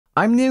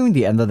I'm nearing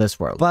the end of this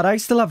world, but I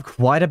still have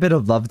quite a bit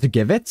of love to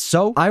give it,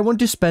 so I want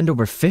to spend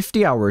over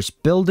 50 hours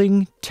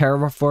building,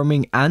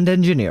 terraforming, and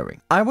engineering.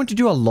 I want to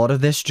do a lot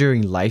of this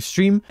during live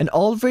stream, and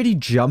already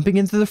jumping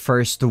into the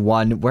first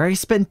one where I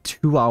spent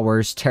 2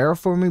 hours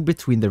terraforming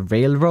between the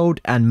railroad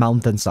and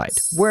mountainside,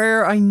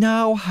 where I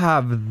now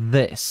have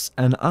this,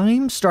 and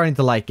I'm starting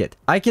to like it.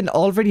 I can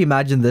already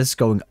imagine this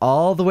going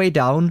all the way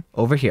down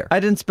over here. I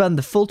didn't spend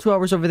the full 2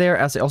 hours over there,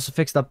 as I also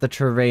fixed up the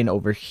terrain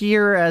over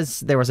here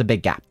as there was a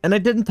big gap, and I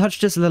didn't touch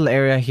this little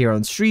area here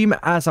on stream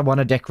as I want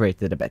to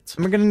decorate it a bit.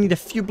 And we're gonna need a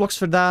few blocks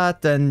for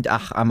that, and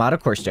I'm out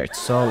of course dirt,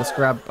 so let's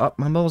grab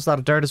I'm almost out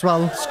of dirt as well.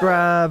 Let's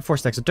grab 4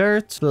 stacks of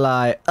dirt,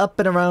 fly up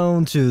and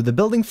around to the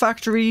building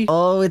factory.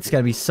 Oh, it's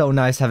gonna be so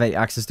nice having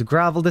access to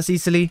gravel this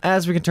easily,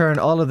 as we can turn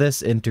all of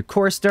this into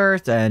coarse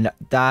dirt, and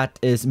that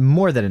is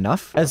more than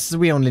enough, as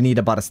we only need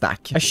about a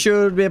stack. I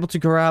should be able to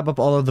grab up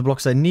all of the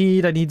blocks I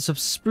need. I need some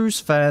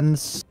spruce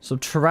fence, some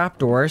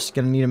trapdoors,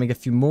 gonna need to make a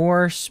few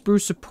more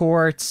spruce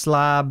support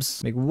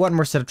slabs, make one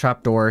more set of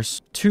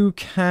trapdoors, 2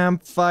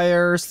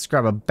 campfires. Let's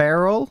grab a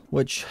barrel,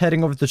 which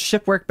heading over to the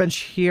ship workbench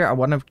here, I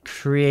want to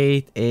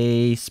create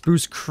a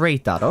spruce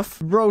crate out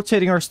of.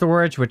 Rotating our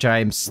storage, which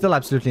I'm still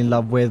absolutely in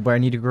love with, where I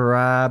need to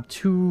grab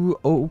 2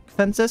 oak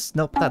fences.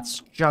 Nope, that's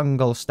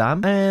jungle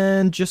stem,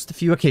 and just a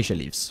few acacia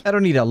leaves. I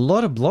don't need a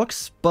lot of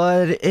blocks,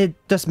 but it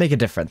does make a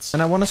difference.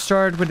 And I want to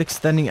start with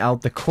extending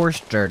out the coarse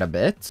dirt a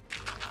bit.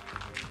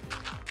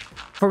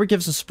 Before we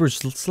give some spruce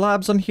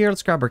slabs on here,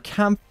 let's grab our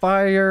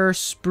campfire,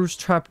 spruce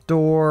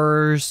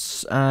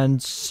trapdoors, and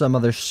some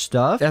other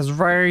stuff. As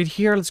right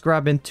here, let's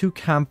grab in 2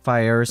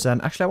 campfires. And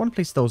actually, I want to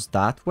place those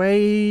that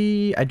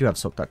way. I do have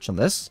soak touch on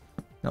this.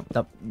 No,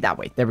 that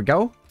way. There we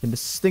go. Can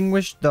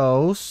distinguish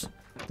those.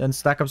 Then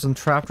stack up some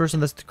trapdoors on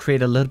this to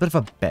create a little bit of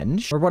a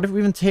bench. Or what if we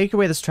even take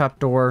away this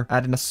trapdoor,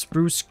 add in a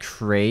spruce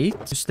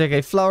crate, to stick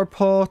a flower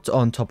pot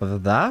on top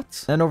of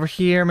that. And over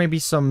here, maybe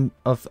some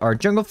of our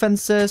jungle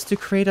fences to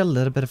create a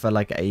little bit of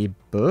like a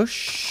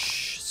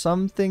bush.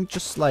 Something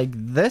just like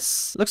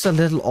this. Looks a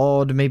little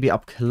odd, maybe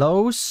up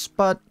close,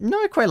 but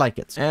no, I quite like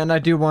it. And I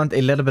do want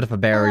a little bit of a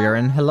barrier.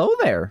 And hello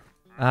there.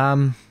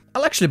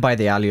 I'll actually buy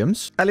the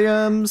alliums.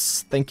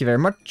 Alliums, thank you very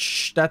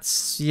much.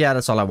 That's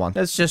all I want.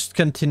 Let's just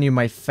continue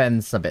my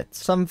fence a bit.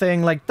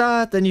 Something like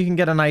that, then you can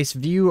get a nice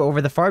view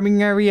over the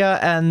farming area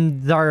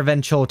and our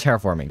eventual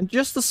terraforming.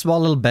 Just a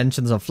small little bench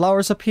and some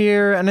flowers up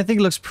here, and I think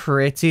it looks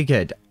pretty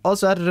good.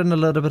 Also added in a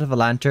little bit of a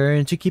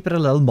lantern to keep it a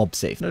little mob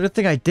safe. Another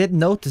thing I did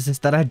notice is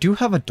that I do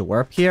have a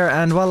door up here,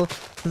 and well,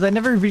 since I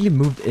never really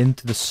moved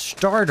into the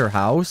starter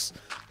house,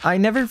 I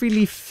never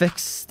really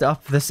fixed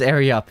up this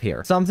area up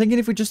here. So I'm thinking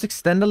if we just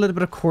extend a little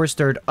bit of coarse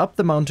dirt up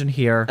the mountain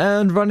here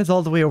and run it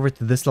all the way over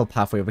to this little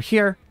pathway over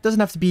here.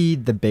 Doesn't have to be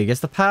the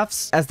biggest of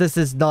paths, as this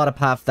is not a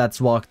path that's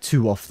walked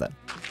too often.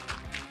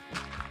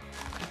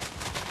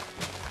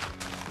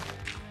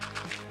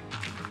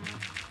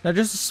 Now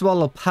just a small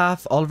little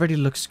path already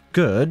looks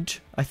good.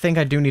 I think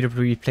I do need to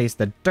replace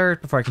the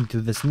dirt before I can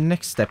do this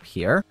next step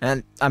here.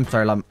 And I'm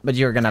sorry, Lum, but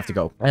you're gonna have to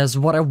go. As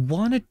what I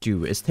want to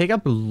do is take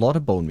up a lot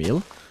of bone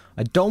meal.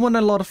 I don't want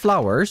a lot of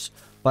flowers,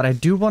 but I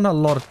do want a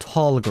lot of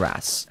tall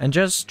grass. And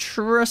just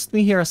trust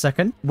me here a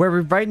second. Where we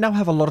right now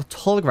have a lot of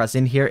tall grass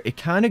in here, it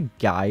kind of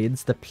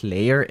guides the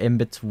player in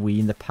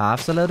between the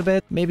paths a little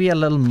bit. Maybe a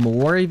little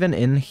more even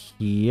in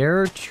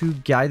here to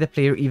guide the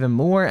player even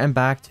more and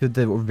back to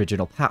the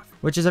original path.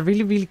 Which is a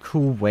really, really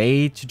cool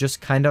way to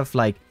just kind of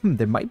like,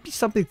 there might be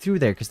something through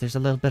there because there's a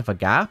little bit of a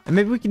gap. And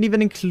maybe we can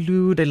even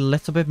include a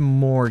little bit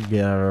more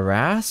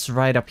grass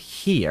right up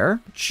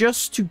here.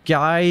 Just to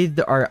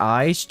guide our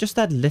eyes just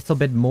that little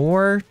bit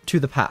more to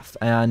the path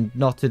and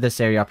not to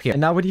this area up here.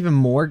 And now with even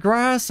more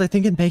grass, I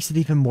think it makes it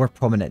even more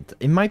prominent.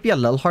 It might be a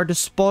little hard to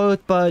spot,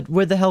 but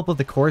with the help of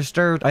the coarse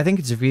dirt, I think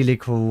it's really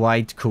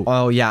quite cool.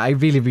 Oh yeah, I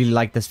really, really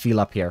like this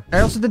feel up here. I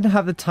also didn't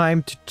have the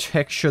time to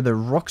texture the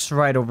rocks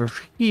right over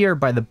here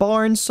by the barn.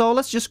 So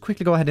let's just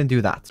quickly go ahead and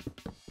do that.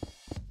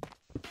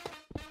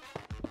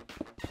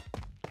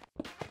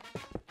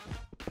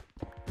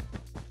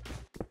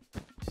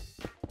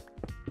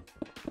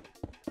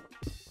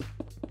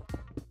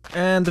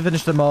 And to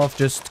finish them off,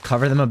 just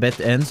cover them a bit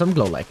in some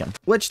glow lichen,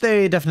 which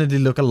they definitely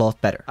look a lot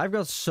better. I've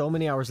got so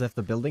many hours left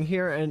of building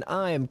here, and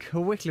I am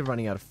quickly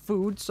running out of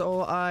food,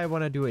 so I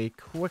want to do a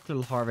quick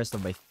little harvest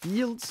of my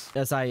fields,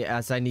 as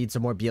I need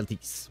some more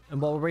BLTs. And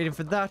while we're waiting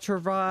for that to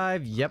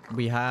arrive, yep,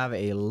 we have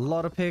a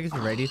lot of pigs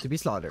ready to be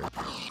slaughtered.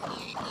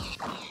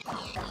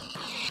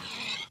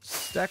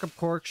 Stack of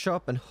pork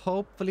chop, and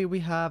hopefully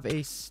we have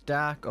a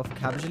stack of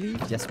cabbage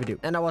leaves. Yes, we do.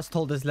 And I was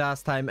told this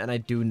last time, and I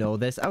do know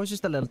this. I was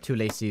just a little too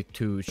lazy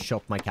to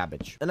chop my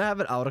cabbage. And I have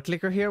an auto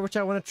clicker here, which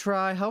I want to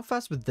try. How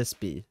fast would this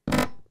be?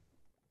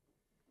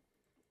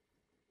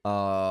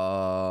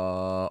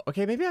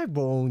 Okay, maybe I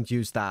won't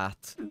use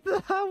that.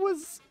 That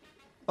was...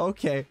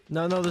 Okay.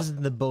 No, this is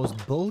the most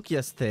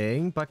bulkiest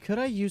thing, but could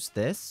I use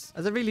this?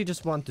 As I really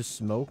just want to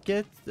smoke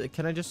it.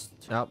 Can I just...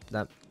 Oh,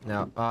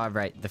 no. All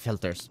right, the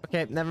filters.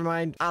 Okay, never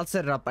mind. I'll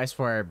set it up, I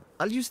swear.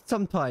 I'll use it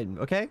sometime,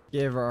 okay?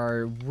 Give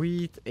our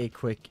wheat a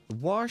quick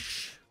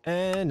wash.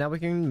 And now we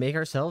can make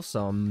ourselves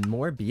some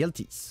more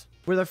BLTs.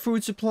 With our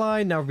food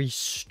supply now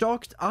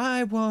restocked,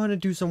 I want to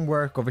do some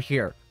work over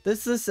here.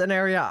 This is an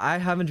area I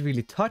haven't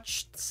really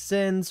touched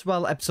since,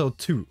 well, episode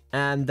 2.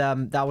 And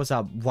that was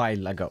a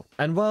while ago.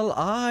 And well,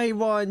 I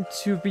want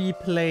to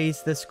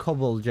replace this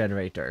cobble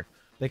generator,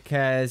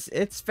 because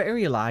it's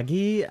very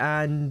laggy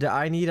and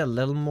I need a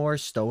little more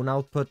stone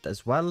output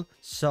as well.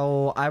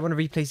 So I want to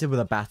replace it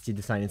with a Batsy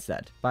design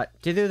instead. But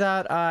to do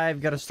that,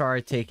 I've got to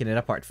start taking it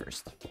apart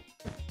first.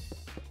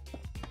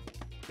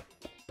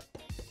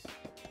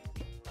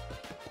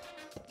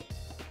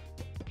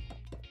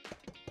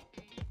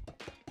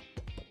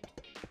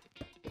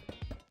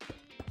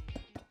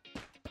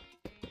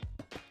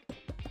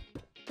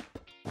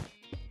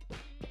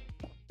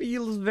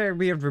 Feels very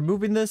weird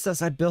removing this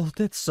as I built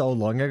it so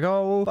long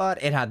ago,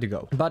 but it had to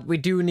go. But we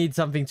do need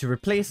something to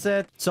replace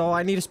it, so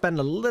I need to spend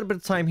a little bit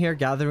of time here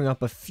gathering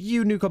up a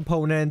few new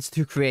components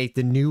to create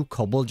the new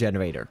cobble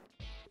generator.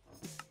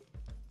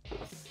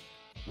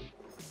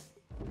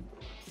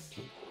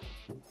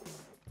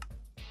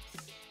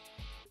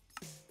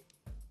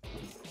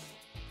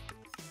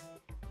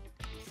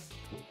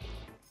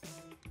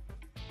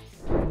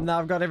 Now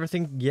I've got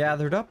everything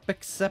gathered up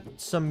except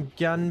some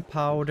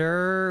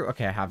gunpowder.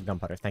 Okay, I have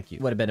gunpowder. Thank you.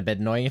 Would have been a bit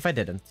annoying if I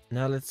didn't.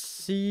 Now let's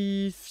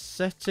see.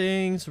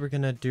 Settings. We're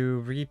gonna do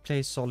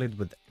replace solid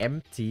with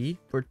empty.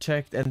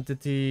 Protect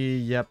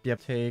entity. Yep.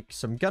 Take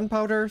some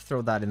gunpowder.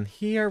 Throw that in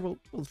here. We'll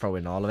throw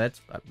in all of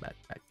it.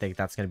 I think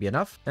that's gonna be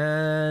enough.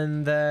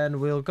 And then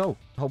we'll go.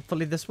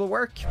 Hopefully this will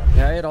work.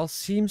 Okay, it all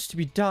seems to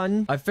be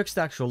done. I fixed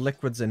the actual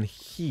liquids in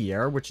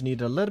here, which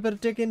need a little bit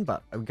of digging,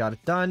 but we got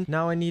it done.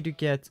 Now I need to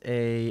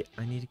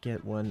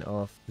get one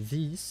of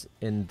these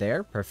in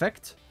there.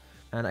 Perfect.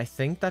 And I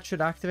think that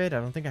should activate. I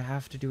don't think I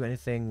have to do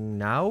anything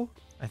now.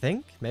 I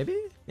think, maybe?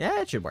 Yeah,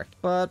 it should work.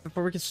 But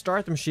before we can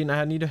start the machine,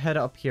 I need to head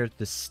up here to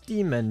the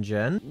steam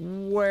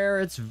engine,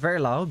 where it's very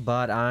loud,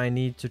 but I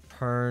need to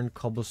turn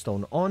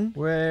cobblestone on,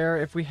 where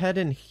if we head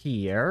in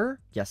here,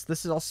 yes,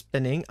 this is all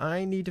spinning.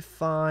 I need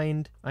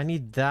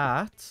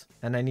that,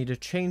 and I need to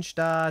change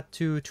that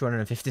to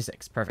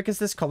 256. Perfect. Because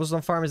this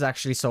cobblestone farm is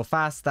actually so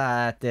fast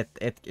that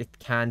it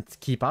can't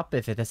keep up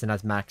if it isn't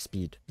at max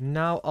speed.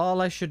 Now,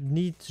 all I should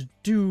need to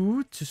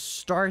do to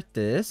start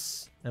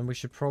this, and we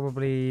should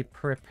probably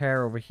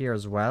prepare over here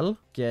as well.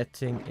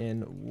 Getting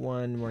in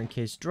one more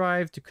encased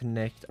drive to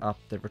connect up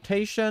the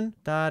rotation.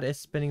 That is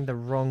spinning the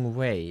wrong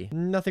way.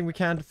 Nothing we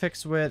can't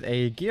fix with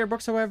a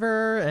gearbox,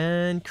 however,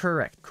 and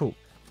correct. Cool.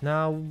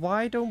 Now,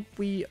 why don't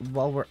we,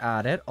 while we're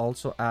at it,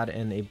 also add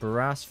in a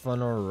brass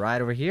funnel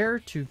right over here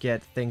to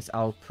get things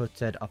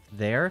outputted up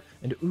there.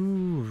 And,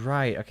 ooh,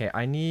 right. Okay,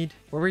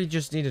 we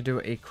just need to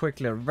do a quick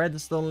little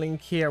redstone link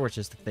here, which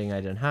is the thing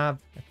I didn't have.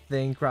 I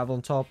think gravel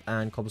on top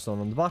and cobblestone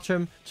on the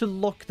bottom to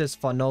lock this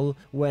funnel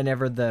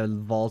whenever the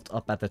vault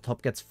up at the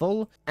top gets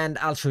full. And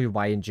I'll show you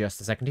why in just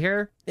a second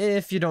here.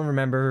 If you don't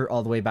remember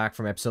all the way back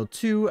from episode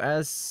 2,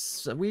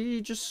 as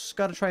we just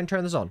gotta try and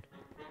turn this on.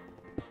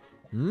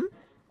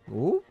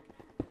 Ooh.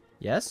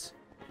 Yes.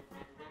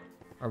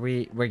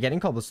 We're getting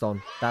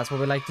cobblestone. That's what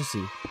we like to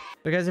see.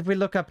 Because if we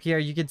look up here,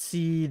 you can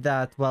see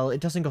that, well, it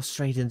doesn't go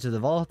straight into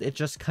the vault. It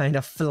just kind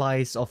of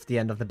flies off the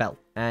end of the belt.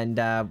 And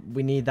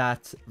we need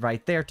that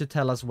right there to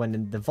tell us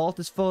when the vault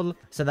is full,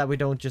 so that we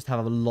don't just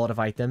have a lot of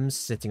items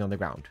sitting on the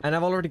ground. And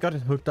I've already got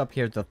it hooked up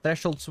here to the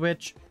threshold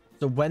switch.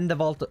 So when the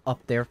vault up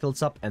there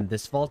fills up and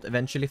this vault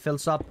eventually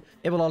fills up,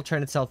 it will all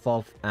turn itself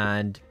off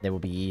and there will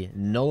be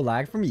no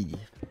lag for me.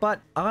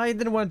 But I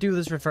didn't want to do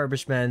this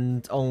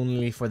refurbishment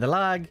only for the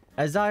lag,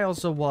 as I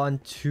also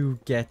want to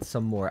get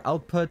some more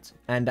output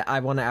and I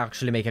want to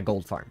actually make a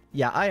gold farm.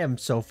 Yeah, I am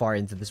so far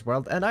into this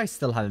world and I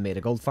still haven't made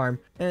a gold farm,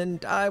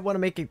 and I want to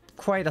make it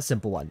quite a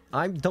simple one.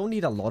 I don't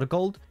need a lot of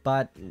gold,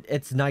 but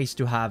it's nice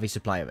to have a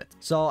supply of it.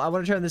 So I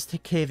want to turn this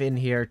cave in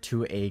here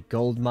to a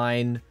gold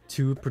mine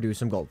to produce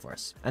some gold for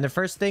us. And the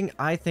first thing,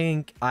 I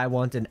think I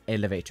want an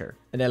elevator.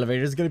 An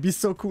elevator is going to be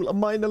so cool. A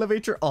mine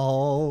elevator.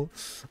 Oh,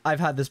 I've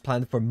had this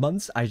planned for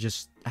months. I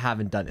just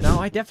haven't done it. Now,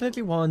 I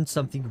definitely want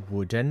something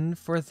wooden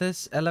for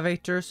this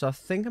elevator. So I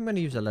think I'm going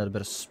to use a little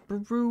bit of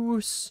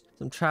spruce,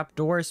 some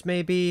trapdoors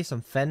maybe,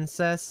 some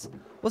fences.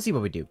 We'll see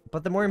what we do.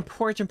 But the more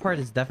important part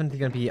is definitely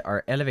going to be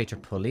our elevator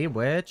pulley,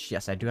 which,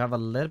 yes, I do have a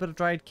little bit of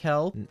dried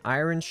kelp, an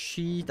iron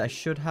sheet. I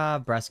should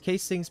have brass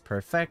casings.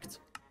 Perfect.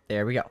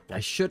 There we go.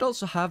 I should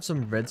also have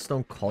some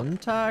redstone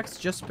contacts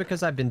just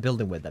because I've been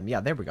building with them. Yeah,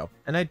 there we go.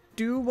 And I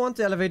do want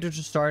the elevator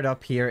to start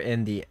up here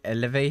in the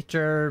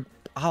elevator.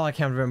 Oh, I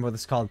can't remember what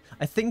it's called.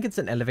 I think it's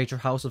an elevator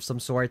house of some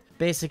sort.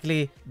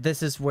 Basically,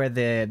 this is where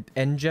the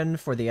engine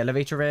for the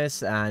elevator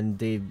is, and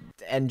the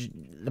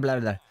engine... blah, blah,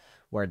 blah.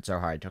 Words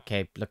are hard.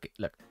 Okay,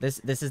 look.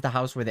 This is the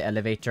house where the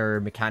elevator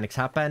mechanics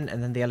happen,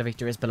 and then the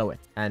elevator is below it.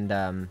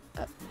 And,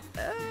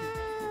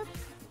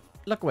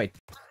 look away.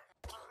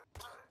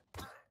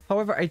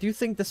 However, I do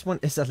think this one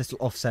is a little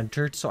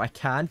off-centered, so I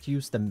can't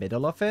use the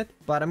middle of it.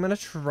 But I'm going to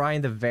try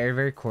in the very,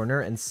 very corner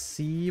and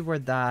see where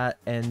that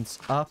ends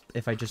up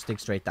if I just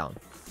dig straight down.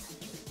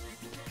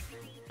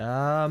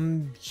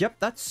 Yep,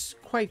 that's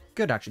quite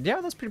good, actually.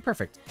 Yeah, that's pretty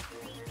perfect.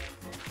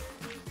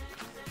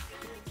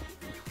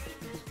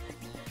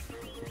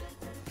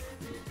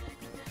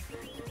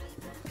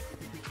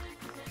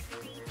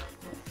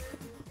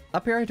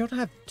 Up here, I don't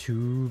have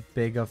too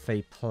big of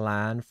a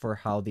plan for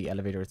how the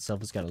elevator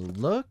itself is going to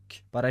look,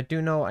 but I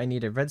do know I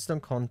need a redstone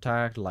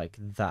contact like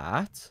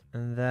that.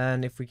 And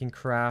then if we can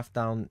craft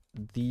down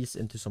these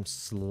into some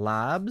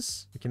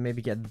slabs, we can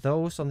maybe get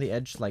those on the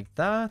edge like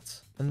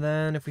that. And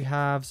then if we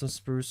have some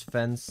spruce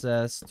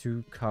fences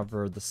to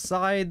cover the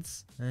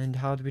sides, and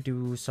how do we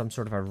do some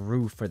sort of a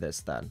roof for this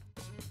then?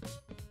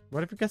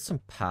 What if we get some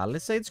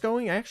palisades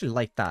going? I actually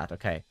like that.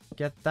 Okay.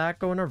 Get that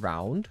going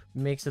around.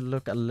 Makes it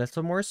look a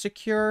little more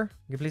secure.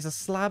 We can place a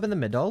slab in the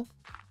middle.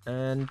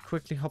 And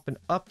quickly hopping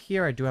up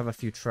here, I do have a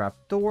few trap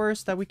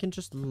doors that we can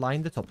just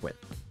line the top with.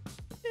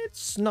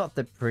 It's not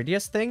the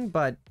prettiest thing,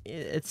 but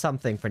it's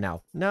something for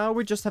now. Now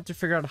we just have to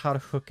figure out how to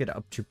hook it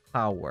up to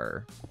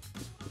power.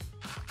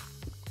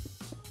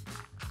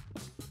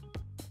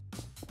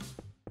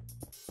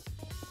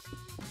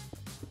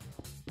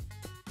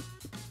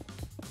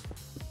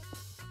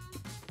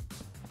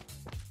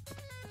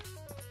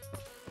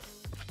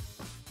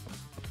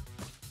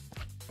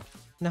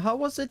 Now, how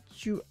was it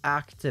you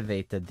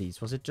activated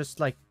these? Was it just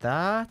like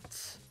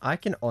that? I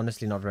can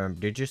honestly not remember.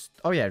 Did you just...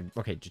 Oh, yeah.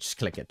 Okay, just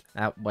click it.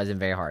 That wasn't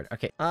very hard.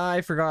 Okay.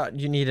 I forgot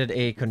you needed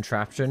a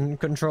contraption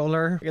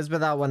controller. Because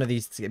without one of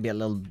these, it's going to be a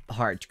little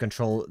hard to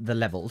control the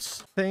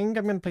levels. I think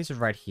I'm going to place it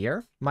right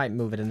here. Might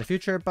move it in the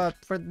future, but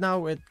for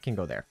now, it can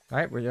go there. All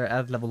right, we're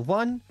at level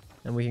 1.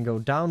 And we can go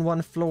down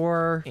 1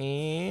 floor.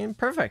 And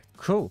perfect.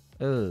 Cool.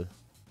 Ugh.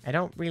 I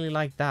don't really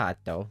like that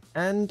though.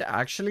 And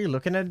actually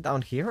looking at it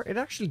down here, it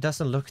actually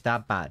doesn't look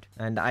that bad.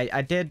 And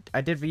I did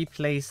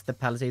replace the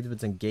palisades with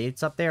some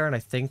gates up there, and I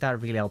think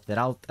that really helped it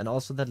out. And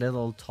also the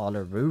little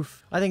taller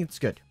roof. I think it's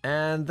good.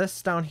 And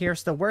this down here is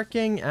still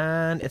working,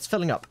 and it's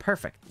filling up.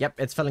 Perfect. Yep,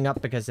 it's filling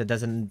up because it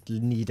doesn't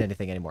need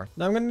anything anymore.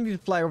 Now I'm gonna need to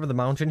fly over the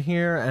mountain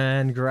here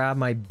and grab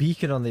my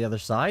beacon on the other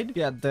side.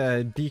 Get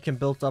the beacon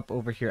built up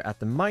over here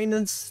at the mine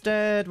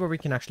instead, where we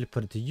can actually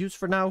put it to use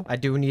for now. I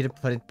do need to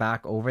put it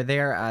back over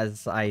there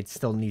as I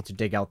still need to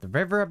dig out the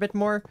river a bit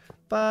more,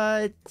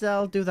 but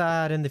I'll do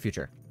that in the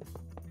future.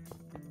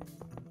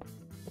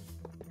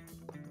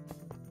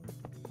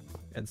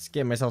 Let's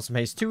give myself some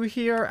haste too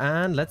here,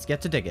 and let's get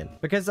to digging.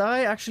 Because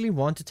I actually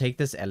want to take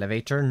this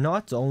elevator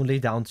not only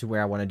down to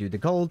where I want to do the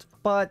gold,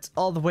 but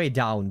all the way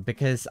down,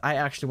 because I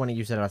actually want to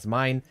use it as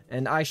mine,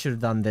 and I should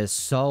have done this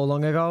so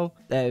long ago,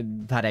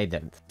 but I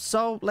didn't.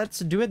 So let's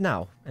do it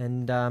now,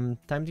 and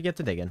time to get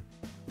to digging.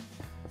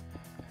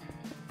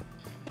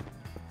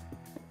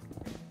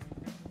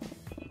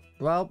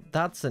 Well,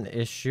 that's an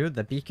issue.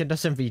 The beacon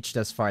doesn't reach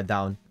this far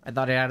down. I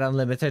thought it had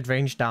unlimited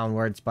range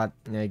downwards, but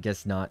I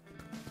guess not.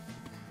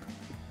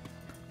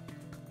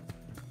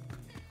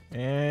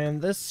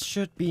 And this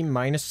should be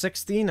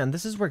 -16, and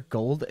this is where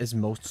gold is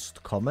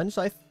most common,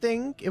 so I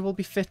think it will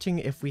be fitting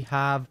if we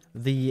have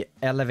the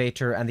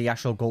elevator and the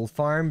actual gold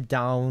farm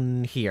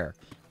down here.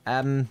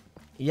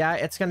 Yeah,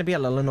 it's going to be a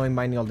little annoying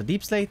mining all the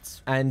deep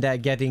slates and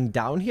getting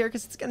down here,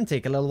 because it's going to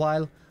take a little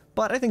while.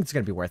 But I think it's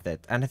going to be worth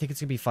it, and I think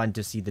it's going to be fun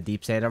to see the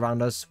deep slate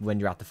around us when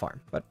you're at the farm.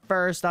 But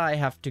first, I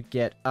have to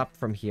get up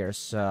from here,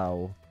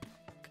 so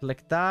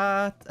click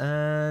that,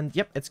 and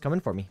yep, it's coming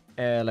for me.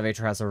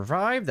 Elevator has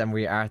arrived, and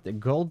we are at the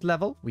gold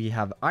level. We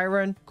have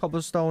iron,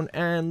 cobblestone,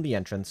 and the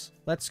entrance.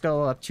 Let's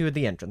go up to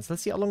the entrance.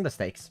 Let's see how long this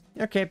takes.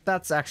 Okay,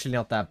 that's actually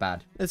not that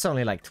bad. It's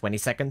only like 20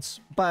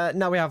 seconds. But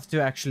now we have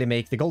to actually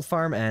make the gold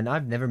farm, and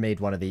I've never made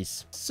one of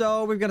these.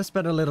 So we're gonna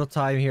spend a little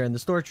time here in the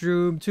storage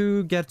room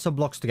to get some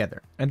blocks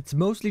together. And it's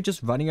mostly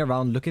just running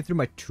around looking through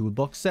my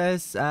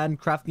toolboxes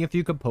and crafting a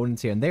few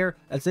components here and there,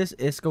 as this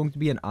is going to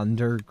be an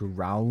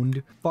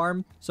underground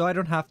farm, so I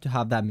don't have to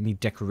have that many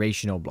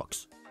decorational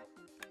blocks.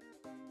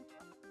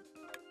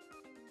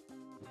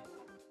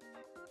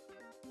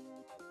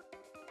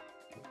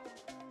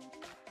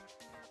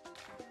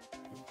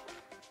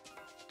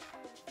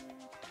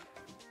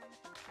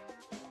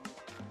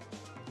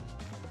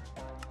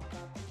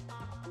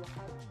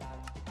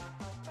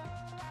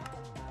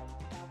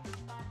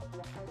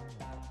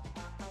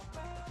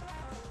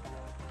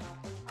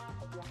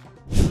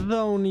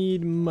 Don't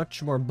need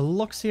much more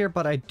blocks here,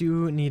 but I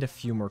do need a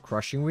few more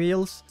crushing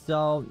wheels.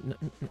 So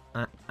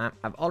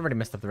I've already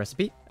messed up the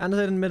recipe. And in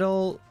the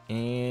middle,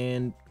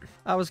 and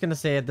I was gonna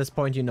say at this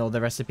point you know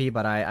the recipe,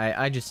 but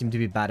I just seem to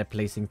be bad at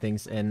placing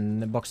things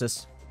in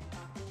boxes.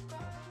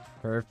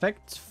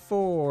 Perfect.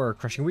 For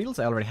crushing wheels,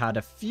 I already had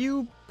a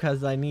few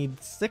because I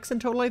need 6 in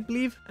total, I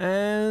believe.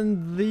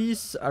 And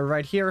these are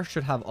right here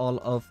should have all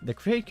of the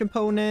crate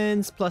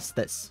components plus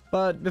this.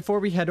 But before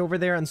we head over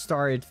there and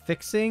start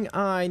fixing,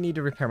 I need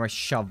to repair my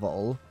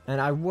shovel. And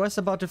I was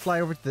about to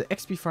fly over to the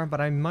XP farm, but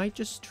I might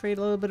just trade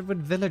a little bit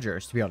with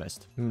villagers, to be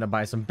honest. I'm gonna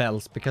buy some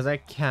bells because I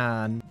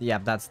can. Yeah,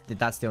 that's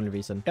the only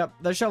reason. Yep,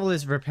 the shovel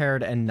is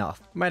repaired enough.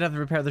 Might have to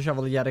repair the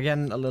shovel yet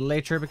again a little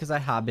later because I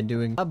have been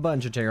doing a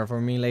bunch of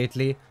terraforming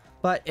lately.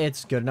 but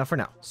it's good enough for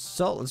now.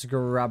 So let's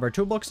grab our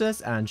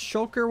toolboxes and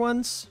shulker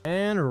ones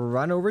and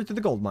run over to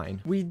the gold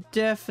mine. We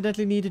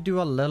definitely need to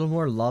do a little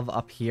more love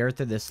up here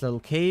to this little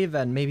cave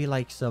and maybe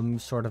like some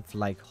sort of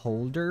like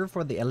holder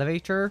for the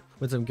elevator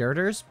with some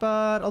girders,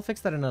 but I'll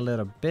fix that in a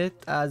little bit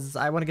as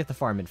I want to get the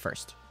farm in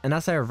first. And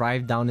as I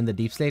arrived down in the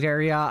deep slate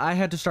area, I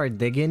had to start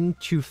digging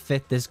to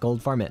fit this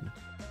gold farm in.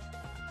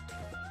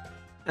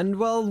 And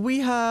well, we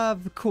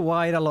have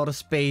quite a lot of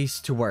space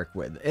to work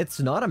with. It's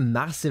not a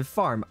massive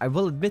farm, I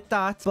will admit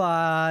that,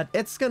 but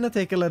it's gonna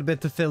take a little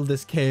bit to fill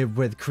this cave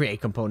with create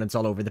components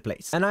all over the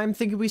place. And I'm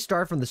thinking we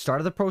start from the start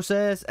of the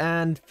process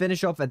and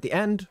finish off at the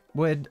end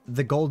with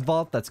the gold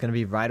vault that's gonna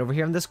be right over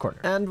here in this corner.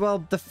 And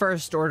well, the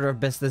first order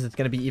of business is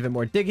gonna be even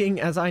more digging,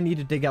 as I need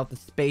to dig out the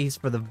space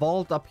for the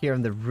vault up here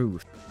on the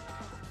roof.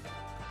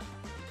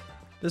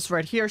 This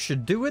right here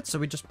should do it, so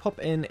we just pop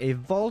in a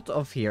vault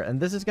of here, and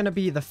this is going to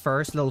be the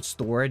first little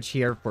storage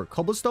here for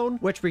cobblestone,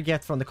 which we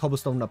get from the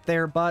cobblestone up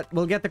there, but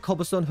we'll get the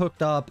cobblestone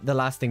hooked up the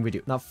last thing we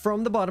do. Now,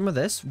 from the bottom of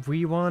this,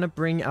 we want to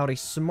bring out a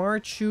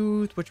smart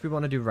chute, which we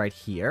want to do right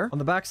here. On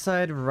the back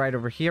side, right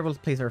over here, we'll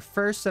place our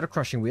first set of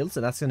crushing wheels,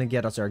 so that's going to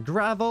get us our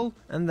gravel,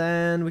 and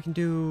then we can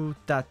do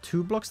that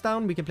 2 blocks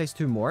down. We can place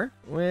 2 more,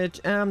 which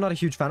I'm not a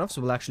huge fan of,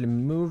 so we'll actually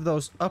move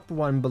those up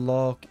 1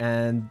 block,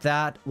 and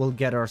that will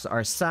get us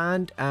our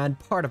sand and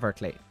part of our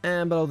clay.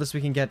 And below this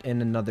we can get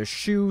in another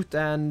chute,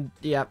 and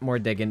yeah, more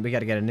digging. We got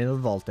to get a little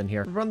vault in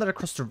here. Run that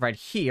across to right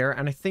here,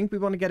 and I think we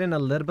want to get in a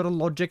little bit of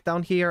logic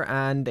down here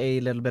and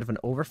a little bit of an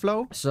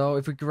overflow. So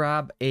if we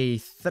grab a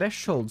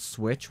threshold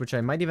switch, which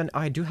I might even... Oh,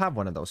 I do have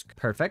one of those.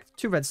 Perfect.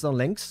 2 redstone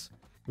links.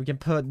 We can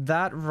put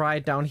that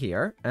right down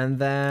here, and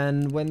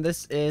then when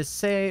this is,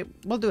 say,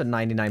 we'll do it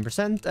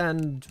 99%,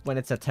 and when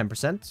it's at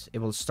 10%, it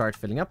will start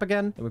filling up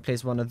again. And we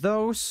place one of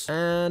those,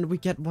 and we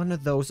get one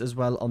of those as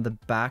well on the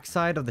back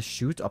side of the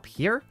chute up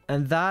here,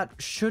 and that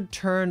should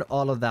turn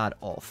all of that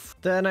off.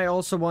 Then I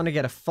also want to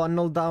get a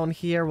funnel down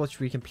here, which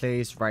we can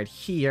place right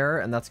here,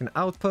 and that's going to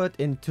output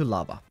into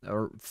lava,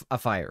 or a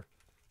fire.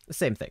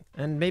 Same thing.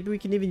 And maybe we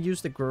can even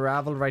use the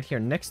gravel right here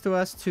next to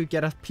us to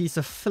get a piece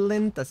of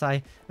flint, as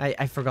I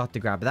forgot to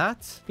grab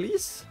that.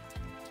 Please.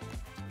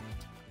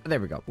 There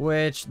we go.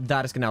 Which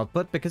that is going to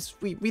output because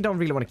we don't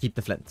really want to keep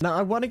the flint. Now,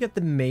 I want to get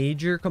the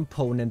major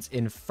components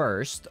in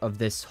first of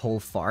this whole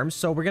farm.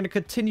 So we're going to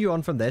continue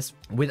on from this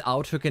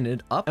without hooking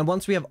it up. And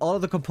once we have all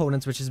of the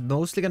components, which is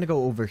mostly going to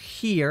go over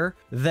here,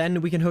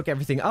 then we can hook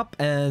everything up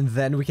and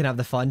then we can have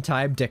the fun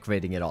time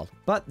decorating it all.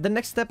 But the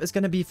next step is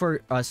going to be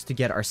for us to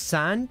get our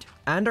sand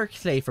and our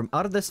clay from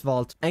out of this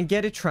vault and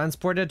get it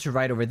transported to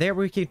right over there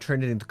where we can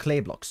turn it into clay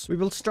blocks. We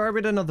will start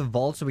with another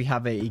vault, so we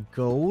have a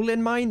goal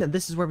in mind, and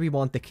this is where we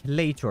want the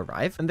clay to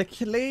arrive. And the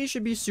clay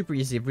should be super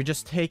easy if we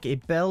just take a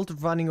belt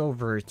running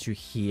over to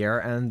here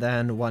and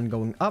then one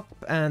going up,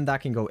 and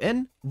that can go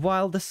in,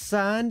 while the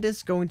sand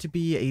is going to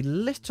be a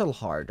little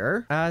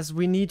harder as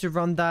we need to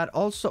run that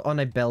also on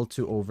a belt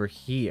to over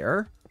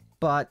here.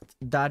 But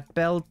that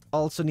belt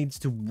also needs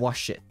to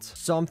wash it.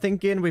 So I'm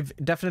thinking we've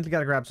definitely got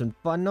to grab some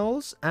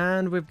funnels,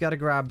 and we've got to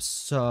grab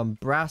some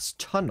brass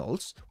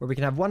tunnels where we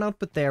can have one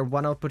output there,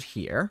 one output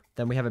here.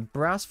 Then we have a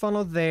brass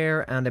funnel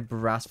there and a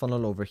brass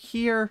funnel over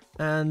here,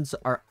 and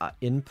our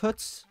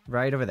inputs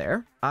right over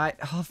there. I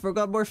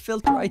forgot more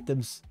filter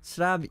items.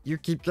 Slab, you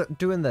keep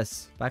doing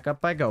this. Back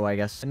up I go, I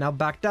guess. And now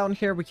back down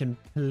here, we can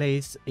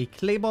place a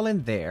clay ball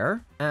in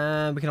there.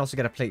 And we can also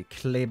get a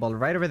clay ball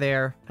right over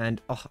there. And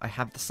oh, I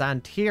have the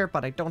sand here,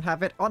 but I don't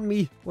have it on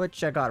me,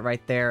 which I got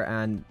right there.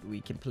 And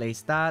we can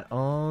place that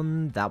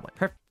on that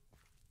one.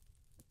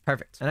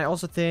 Perfect. And I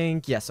also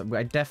think, yes,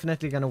 we're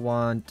definitely going to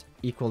want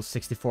equals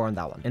 64 on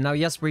that one. And now,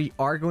 yes, we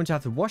are going to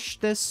have to wash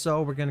this.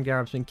 So we're going to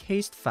grab some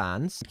encased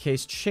fans,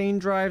 encased chain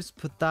drives,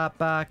 put that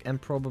back,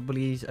 and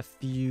probably a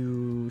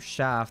few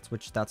shafts,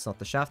 which that's not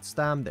the shaft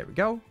stem. There we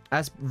go.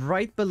 As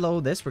right below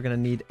this, we're going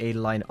to need a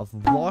line of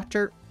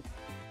water.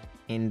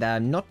 And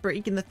not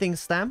breaking the thing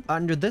stamp.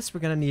 Under this, we're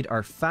going to need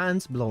our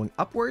fans blowing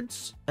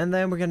upwards. And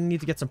then we're going to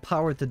need to get some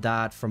power to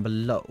that from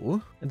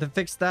below. And to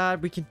fix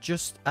that, we can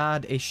just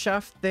add a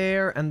shaft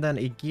there and then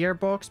a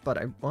gearbox. But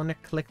I want to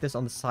click this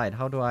on the side.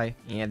 How do I?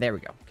 Yeah, there we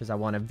go. Because I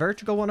want a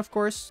vertical one, of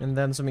course. And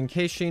then some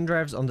encased chain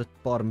drives on the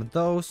bottom of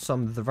those.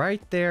 Some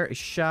right there, a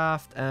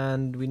shaft.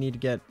 And we need to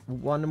get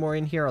one more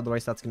in here.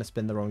 Otherwise, that's going to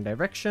spin the wrong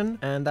direction.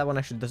 And that one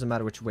actually doesn't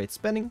matter which way it's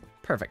spinning.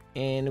 Perfect.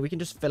 And we can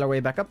just fill our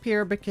way back up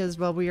here because,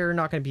 well, we are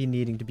not going to be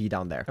needing to be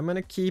down there. I'm going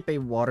to keep a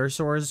water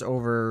source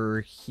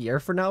over here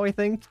for now, I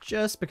think,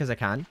 just because I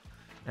can.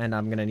 And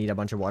I'm going to need a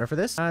bunch of water for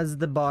this, as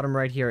the bottom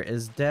right here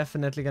is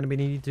definitely going to be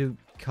needed to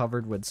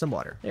covered with some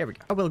water. There we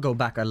go. I will go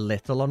back a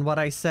little on what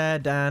I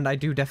said, and I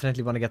do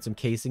definitely want to get some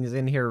casings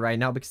in here right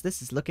now because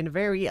this is looking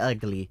very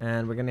ugly.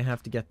 And we're going to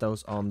have to get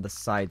those on the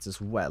sides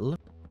as well,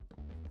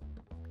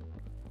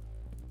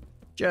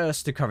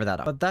 just to cover that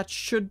up. But that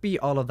should be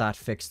all of that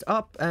fixed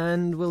up,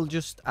 and we'll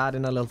just add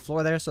in a little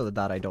floor there so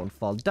that I don't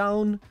fall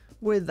down,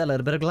 with a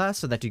little bit of glass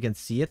so that you can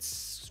see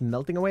it's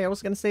melting away, I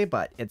was gonna say,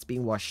 but it's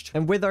being washed.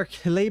 And with our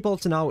clay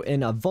bolts now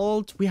in a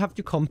vault, we have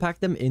to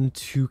compact them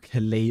into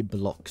clay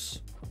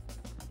blocks.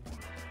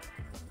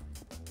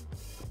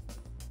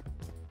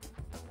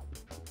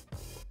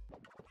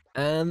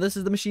 And this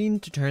is the machine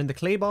to turn the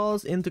clay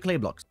balls into clay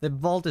blocks. The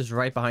vault is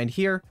right behind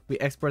here. We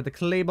export the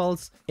clay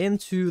balls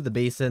into the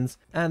basins,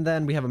 and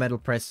then we have a metal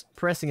press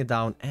pressing it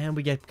down, and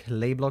we get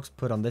clay blocks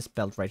put on this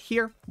belt right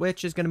here,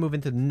 which is going to move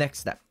into the next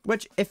step,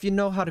 which if you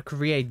know how to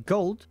create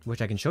gold,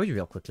 which I can show you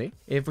real quickly.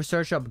 If we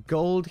search up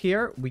gold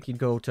here, we can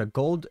go to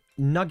gold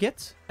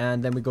nugget,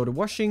 and then we go to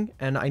washing,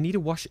 and I need to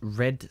wash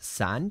red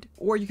sand,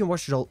 or you can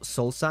wash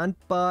soul sand,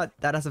 but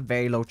that has a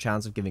very low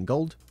chance of giving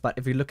gold. But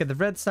if you look at the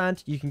red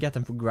sand, you can get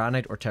them from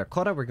granite or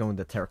terracotta. We're going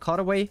the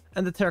terracotta way,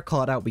 and the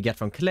terracotta we get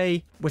from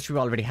clay, which we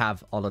already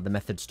have all of the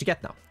methods to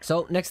get now.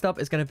 So next up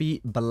is going to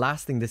be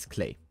blasting this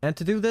clay, and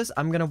to do this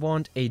I'm going to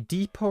want a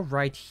depot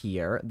right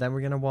here. Then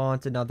we're going to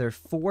want another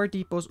 4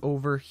 depots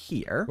over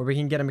here, where we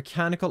can get a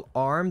mechanical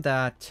arm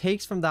that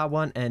takes from that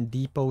one and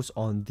depots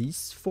on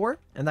these 4,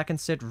 and that can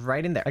sit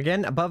right in there.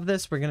 Again, above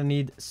this we're going to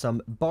need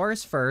some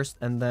bars first,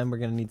 and then we're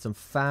going to need some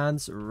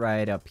fans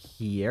right up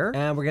here,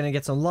 and we're going to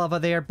get some lava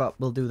there, but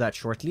we'll do that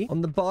shortly.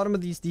 On the bottom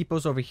of these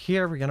depots over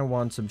here, we're going to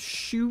want some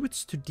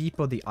chutes to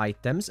depot the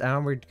items,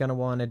 and we're going to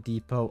want to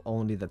depot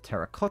only the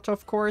terracotta,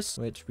 of course,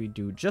 which we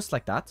do just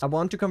like that. I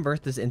want to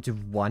convert this into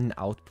 1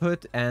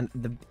 output, and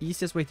the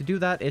easiest way to do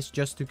that is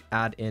just to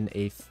add in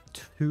a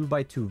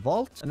 2x2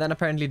 vault, and then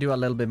apparently do a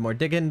little bit more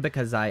digging,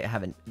 because I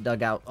haven't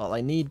dug out all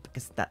I need,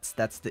 because that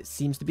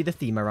seems to be the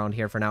theme around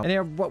here for now. And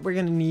here, what we're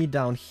gonna need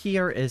down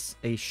here is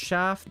a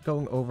shaft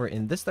going over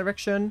in this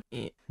direction.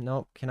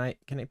 No, can I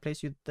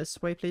place you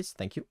this way, please?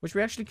 Thank you. Which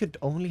we actually could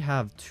only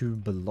have 2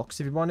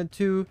 blocks if we wanted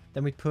to.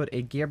 Then we put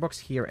a gearbox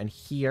here and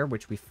here,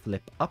 which we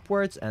flip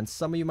upwards, and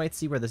some of you might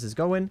see where this is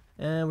going.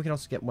 And we can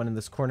also get one in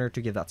this corner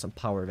to give that some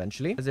power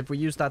eventually, as if we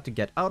use that to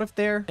get out of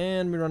there,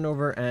 and we run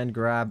over and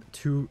grab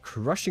 2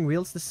 crushing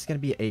wheels. This is going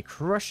to be a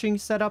crushing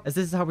setup, as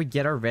this is how we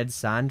get our red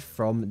sand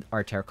from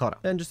our terracotta.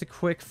 Then just a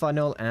quick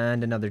funnel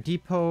and another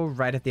depot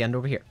right at the end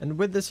over here. And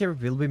with this here,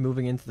 we'll be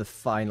moving into the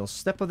final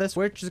step of this,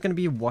 which is going to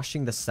be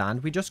washing the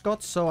sand we just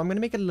got. So I'm going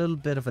to make a little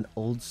bit of an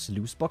old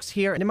sluice box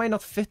here, and it might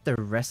not fit the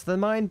rest of the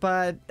mine,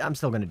 but I'm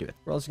still going to do it.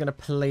 We're also going to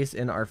place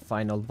in our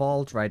final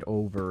vault right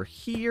over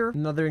here,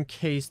 another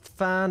encased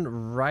fan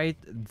right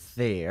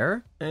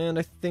there, and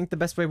I think the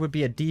best way would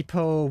be a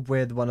depot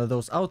with one of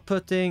those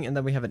outputting, and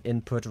then we have an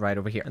input right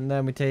over here, and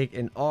then we take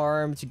an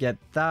arm to get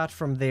that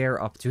from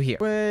there up to here,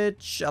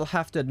 which I'll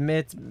have to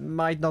admit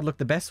might not look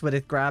the best with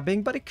it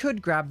grabbing, but it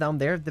could grab down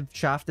there. The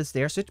shaft is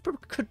there, so it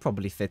could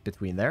probably fit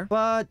between there.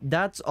 But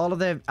that's all of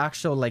the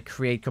actual like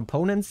create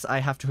components. I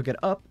have to hook it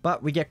up,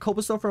 but we get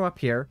cobblestone from up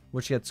here,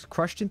 which gets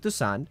crushed into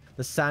sand.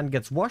 The sand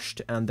gets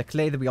washed, and the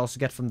clay that we also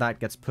get from that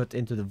gets put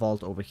into the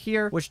vault over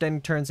here, which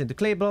then turns into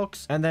clay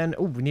blocks. And then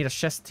we need a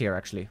chest here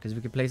actually, because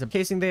we can place a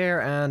casing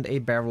there and a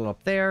barrel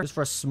up there, just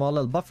for a small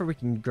little buffer we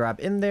can grab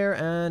in there,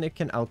 and it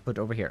can output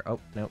over here. Oh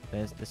no,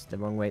 this is the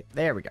wrong way.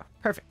 There we go.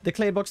 Perfect. The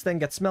clay blocks then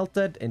get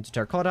smelted into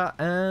terracotta,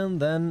 and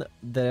then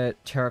the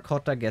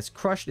terracotta gets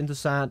crushed into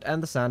sand,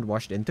 and the sand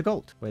washed into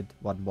gold with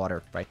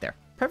water right there.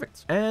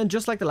 Perfect. And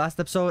just like the last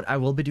episode, I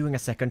will be doing a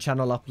second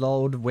channel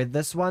upload with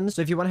this one.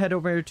 So if you want to head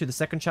over to the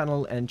second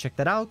channel and check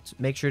that out,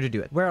 make sure to do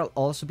it, where I'll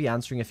also be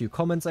answering a few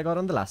comments I got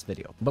on the last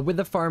video. But with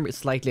the farm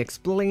slightly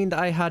explained,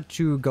 I had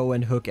to go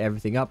and hook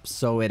everything up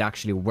so it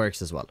actually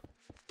works as well.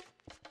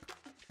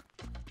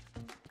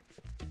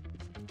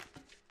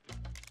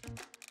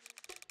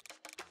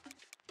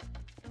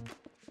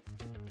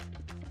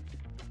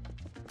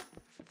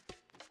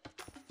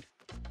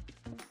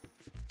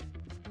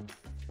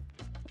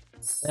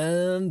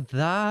 And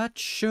that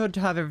should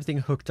have everything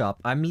hooked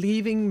up. I'm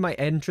leaving my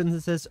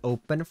entrances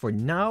open for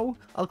now.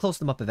 I'll close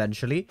them up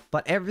eventually.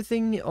 But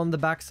everything on the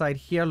backside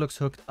here looks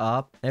hooked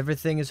up.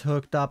 Everything is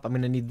hooked up. I'm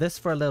going to need this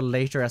for a little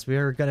later, as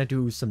we're going to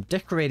do some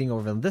decorating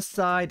over on this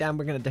side. And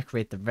we're going to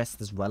decorate the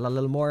rest as well a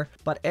little more.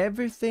 But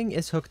everything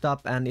is hooked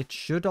up, and it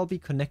should all be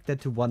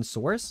connected to one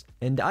source.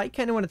 And I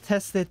kind of want to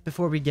test it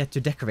before we get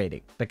to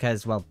decorating.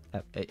 Because, well,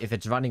 if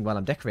it's running while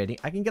I'm decorating,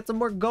 I can get some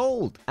more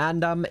gold.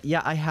 And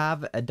yeah, I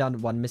have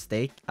done one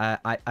mistake.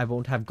 I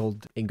won't have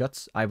gold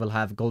ingots. I will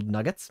have gold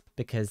nuggets,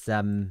 because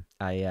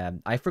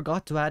I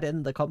forgot to add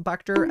in the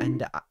compactor,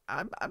 and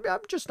I'm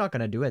just not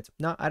gonna do it.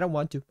 No, I don't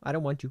want to. I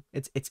don't want to.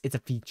 It's a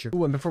feature.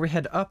 Ooh, and before we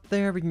head up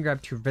there, we can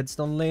grab 2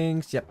 redstone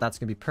links. Yep, that's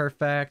gonna be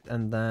perfect.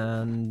 And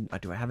then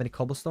do I have any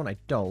cobblestone? I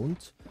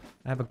don't.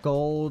 I have a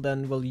gold,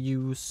 and we'll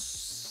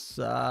use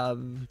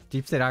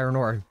deep state iron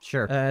ore.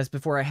 Sure. As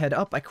before I head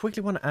up, I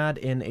quickly want to add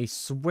in a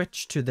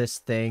switch to this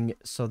thing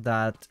so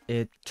that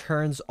it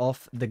turns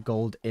off the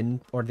gold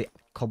in, or the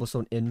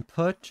cobblestone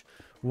input,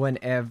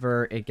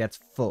 whenever it gets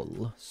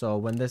full. So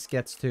when this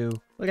gets to,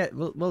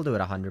 we'll do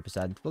it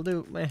 100%. We'll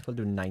do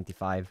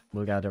 95.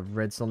 We'll get a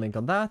redstone link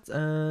on that,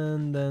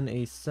 and then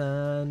a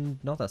sand,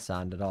 not a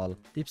sand at all,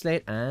 deep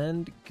slate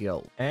and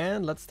gold.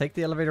 And let's take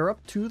the elevator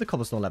up to the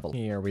cobblestone level.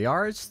 Here we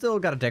are. Still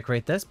gotta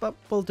decorate this, but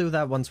we'll do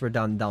that once we're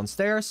done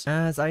downstairs,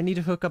 as I need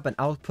to hook up an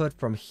output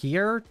from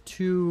here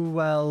to,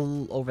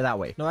 well, over that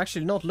way. No,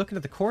 actually not. Looking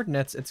at the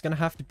coordinates, it's gonna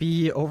have to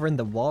be over in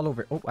the wall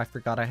over, oh, I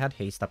forgot I had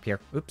haste up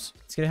here. Oops.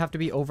 It's gonna have to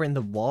be over in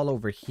the wall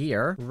over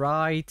here,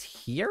 right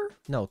here.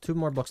 No, 2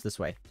 more blocks this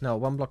way. way. No,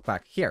 one block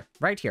back. Here.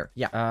 Right here.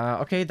 Yeah.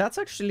 Okay, that's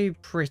actually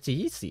pretty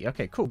easy.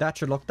 Okay, cool. That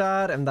should look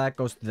that, and that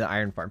goes to the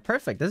iron farm.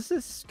 Perfect. This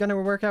is gonna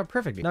work out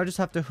perfectly. Now I just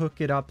have to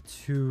hook it up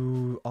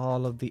to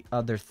all of the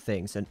other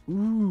things. And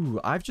ooh,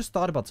 I've just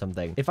thought about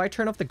something. If I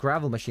turn off the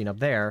gravel machine up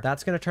there,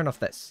 that's gonna turn off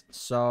this.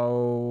 So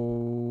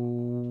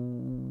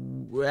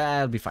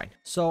it'll be fine.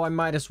 So I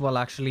might as well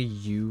actually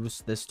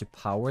use this to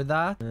power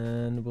that,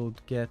 and we'll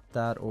get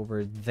that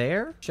over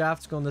there.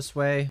 Shaft's going this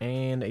way,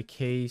 and a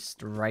case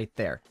right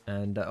there.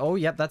 And oh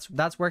yeah,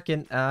 that's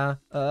working.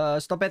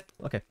 Stop it.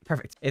 Okay,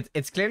 perfect.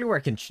 It's clearly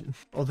working.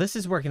 Oh, this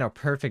is working out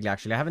perfectly.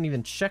 Actually, I haven't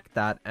even checked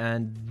that.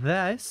 And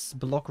this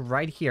block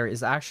right here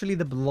is actually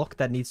the block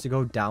that needs to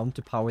go down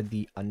to power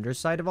the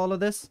underside of all of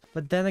this.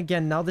 But then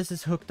again, now this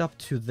is hooked up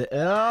to the...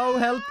 Oh,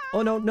 help!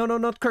 Oh, no, no, no,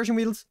 not crushing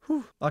wheels.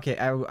 Whew. Okay,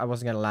 I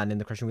wasn't gonna land in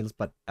the crushing wheels,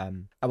 but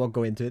I won't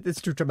go into it.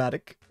 It's too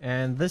dramatic.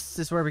 And this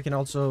is where we can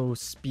also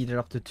speed it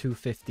up to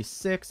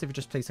 256 if we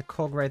just place a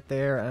cog right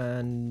there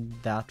and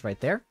that right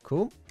there.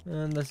 Cool.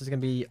 And this is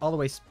gonna be all the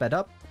way sped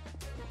up.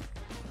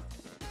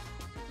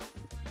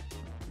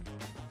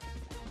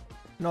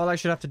 And all I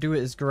should have to do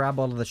is grab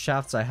all of the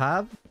shafts I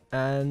have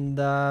and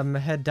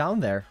head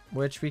down there,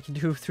 which we can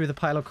do through the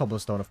pile of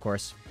cobblestone, of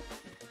course.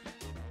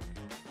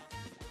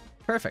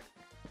 Perfect.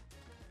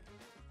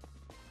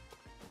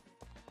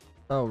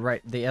 Oh,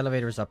 right. The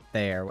elevator's up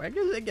there. I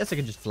guess I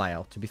can just fly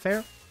out, to be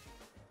fair.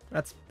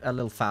 That's a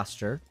little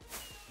faster.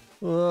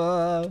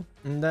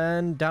 And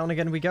then down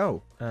again we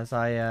go as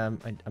I'm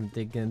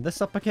digging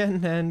this up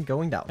again and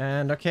going down.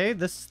 And okay,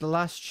 this is the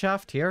last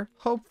shaft here.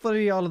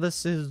 Hopefully all of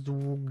this is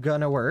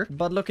gonna work.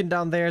 But looking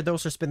down there,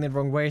 those are spinning the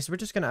wrong way. So we're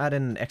just gonna add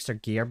in an extra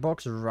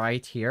gearbox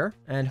right here.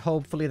 And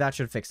hopefully that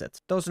should fix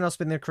it. Those are not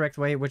spinning the correct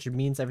way, which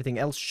means everything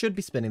else should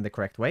be spinning the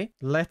correct way.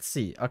 Let's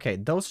see. Okay,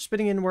 those are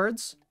spinning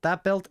inwards.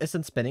 That belt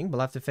isn't spinning.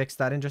 We'll have to fix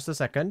that in just a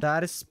second.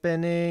 That is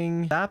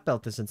spinning. That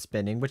belt isn't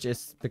spinning, which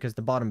is because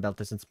the bottom belt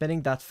isn't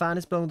spinning. That fan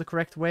is blowing the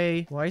correct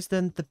way. Why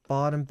isn't the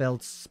bottom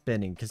belt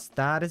spinning? Because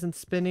that isn't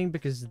spinning,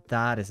 because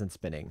that isn't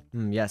spinning.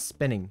 Yes,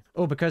 spinning.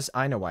 Oh, because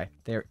I know why.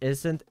 There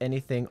isn't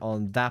anything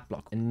on that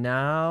block. And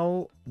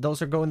now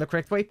those are going the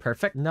correct way.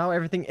 Perfect. Now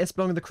everything is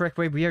blowing the correct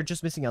way. We are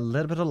just missing a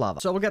little bit of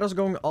lava. So we'll get us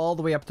going all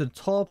the way up to the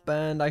top,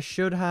 and I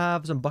should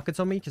have some buckets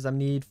on me because I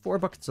need 4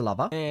 buckets of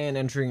lava. And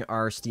entering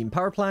our steam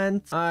power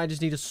plant. I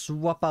just need to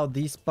swap out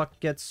these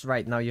buckets.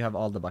 Right, now you have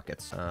all the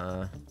buckets.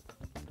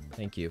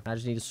 Thank you. I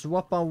just need to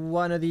swap on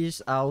one of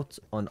these out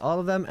on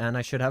all of them, and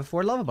I should have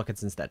 4 lava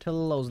buckets instead.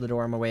 Close the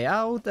door on my way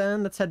out,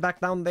 and let's head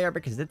back down there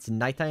because it's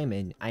nighttime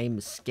and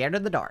I'm scared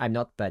of the dark. I'm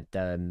not, but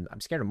I'm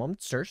scared of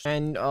monsters.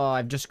 And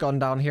I've just gone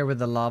down here with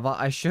the lava.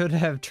 I should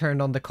have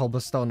turned on the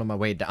cobblestone on my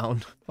way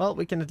down. Well,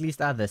 we can at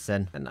least add this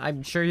in. And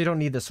I'm sure you don't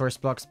need the source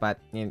blocks, but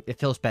it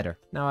feels better.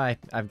 Now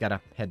I've got to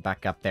head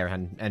back up there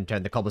and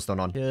turn the cobblestone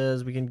on.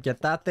 Because we can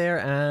get that there,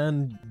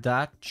 and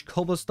that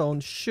cobblestone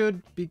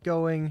should be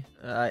going...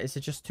 is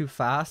it just too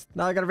fast?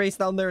 Now I gotta race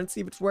down there and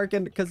see if it's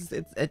working, because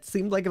it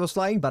seemed like it was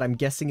flying, but I'm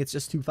guessing it's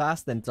just too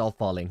fast and it's all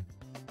falling.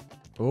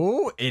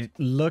 Oh, it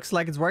looks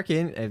like it's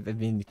working. I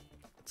mean,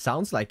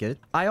 sounds like it.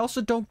 I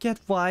also don't get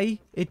why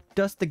it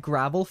does the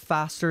gravel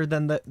faster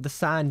than the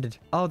sand.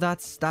 Oh,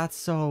 that's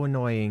so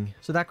annoying.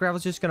 So that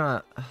gravel's just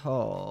gonna...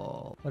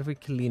 Oh, what if we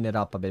clean it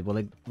up a bit? Will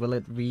it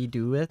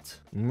redo it?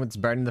 It's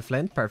burning the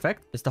flint.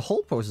 Perfect. Is the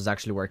whole process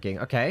actually working?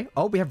 Okay.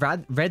 Oh, we have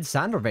red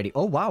sand already.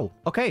 Oh, wow.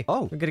 Okay.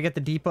 Oh, we're gonna get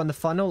the depot on the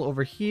funnel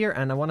over here,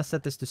 and I want to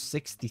set this to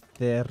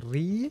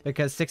 63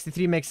 because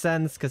 63 makes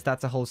sense because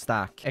that's a whole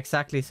stack.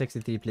 Exactly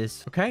 63,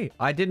 please. Okay.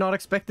 I did not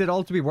expect it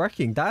all to be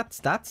working.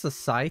 That's a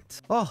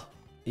sight. Oh,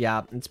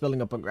 yeah, it's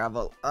building up on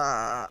gravel.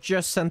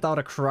 Just sent out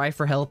a cry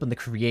for help in the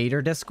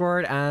creator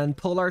Discord, and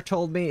Polar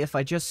told me if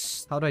I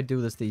just... How do I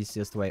do this the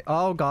easiest way?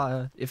 Oh,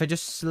 God. If I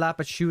just slap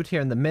a chute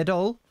here in the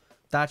middle,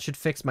 that should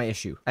fix my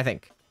issue, I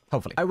think.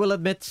 Hopefully. I will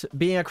admit,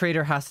 being a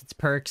creator has its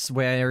perks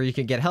where you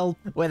can get help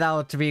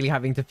without really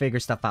having to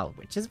figure stuff out,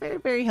 which is very,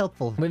 very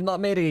helpful. We've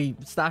not made a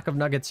stack of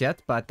nuggets yet,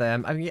 but I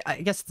mean,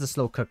 I guess it's a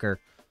slow cooker.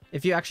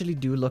 If you actually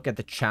do look at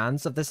the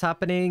chance of this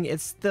happening,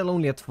 it's still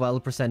only a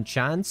 12%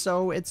 chance,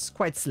 so it's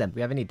quite slim.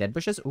 We have any dead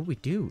bushes? Oh, we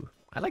do.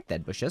 I like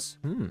dead bushes.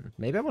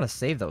 Maybe I want to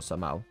save those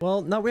somehow.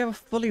 Well, now we have a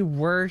fully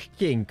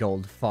working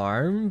gold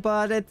farm,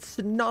 but it's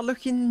not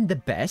looking the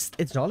best.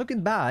 It's not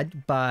looking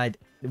bad, but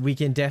we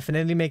can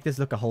definitely make this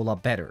look a whole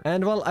lot better.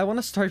 And well, I want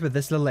to start with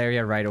this little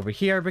area right over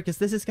here because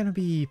this is going to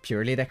be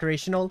purely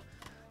decorational.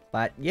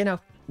 But, you know,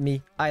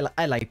 me, I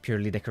like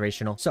purely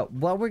decorational. So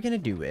what we're gonna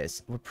do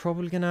is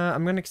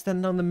I'm gonna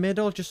extend down the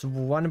middle, just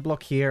 1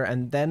 block here,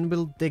 and then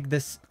we'll dig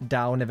this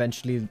down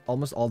eventually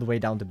almost all the way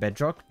down to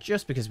bedrock,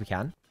 just because we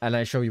can. And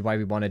I'll show you why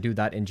we want to do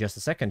that in just a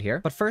second here.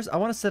 But first, I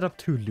want to set up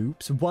 2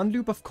 loops, 1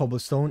 loop of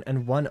cobblestone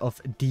and 1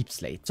 of deep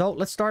slate. So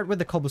let's start with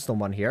the cobblestone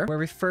one here, where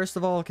we first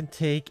of all can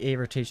take a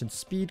rotation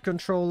speed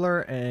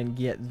controller and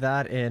get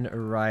that in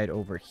right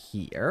over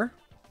here.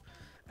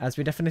 as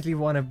we definitely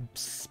want to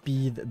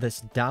speed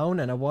this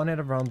down, and I want it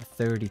around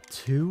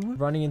 32.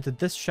 Running into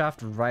this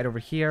shaft right over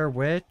here,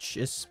 which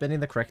is spinning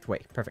the correct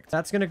way. Perfect.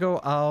 That's going to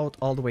go out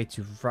all the way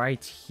to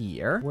right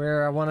here,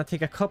 where I want to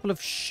take a couple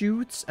of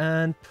chutes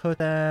and put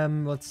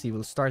them, let's see,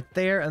 we'll start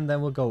there, and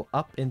then we'll go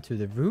up into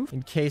the roof,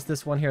 in case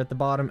this one here at the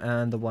bottom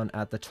and the one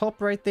at the top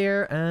right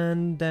there,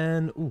 and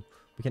then, ooh,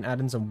 we can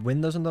add in some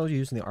windows on those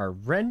using our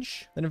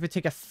wrench. Then if we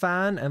take a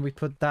fan and we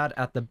put that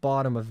at the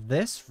bottom of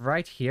this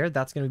right here,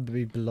 that's going to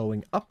be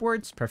blowing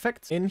upwards.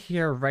 Perfect. In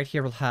here, right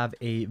here, we'll have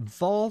a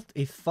vault,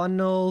 a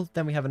funnel.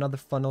 Then we have another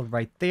funnel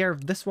right there.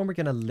 This one we're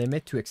going to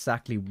limit to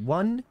exactly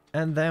 1.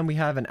 And then we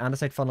have an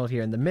andesite funnel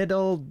here in the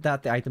middle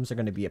that the items are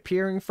going to be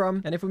appearing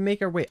from. And if we make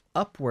our way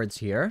upwards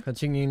here,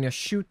 continuing a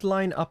chute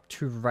line up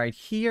to right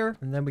here,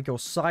 and then we go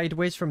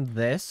sideways from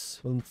this,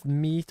 we'll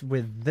meet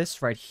with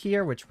this right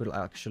here, which we'll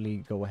actually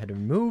go ahead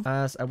and move,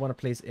 as I want to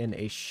place in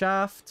a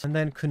shaft, and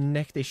then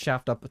connect a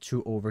shaft up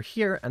to over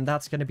here, and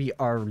that's going to be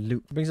our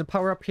loop. Bring some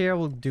power up here.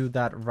 We'll do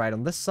that right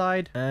on this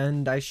side,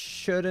 and I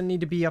shouldn't need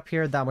to be up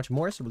here that much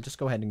more, so we'll just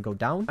go ahead and go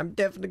down. I'm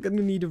definitely going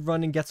to need to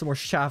run and get some more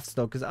shafts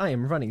though, because I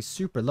am running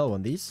super low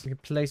on these. We can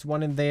place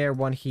one in there,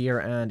 one here,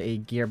 and a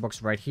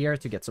gearbox right here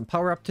to get some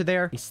power up to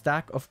there. A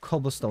stack of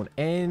cobblestone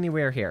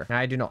anywhere here.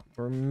 I do not,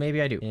 or maybe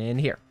I do. In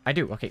here. I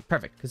do. Okay,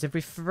 perfect. Because if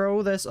we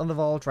throw this on the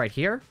vault right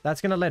here, that's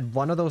going to let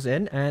one of those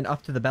in and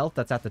up to the belt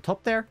that's at the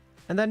top there.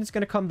 And then it's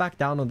going to come back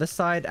down on this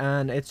side,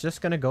 and it's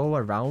just going to go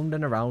around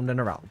and around and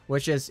around,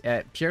 which is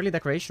purely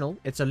decorational.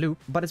 It's a loop,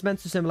 but it's meant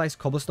to symbolize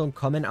cobblestone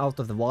coming out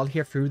of the wall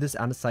here through this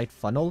andesite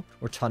funnel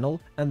or tunnel,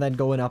 and then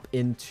going up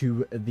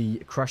into the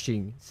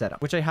crushing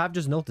setup, which I have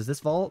just noticed. This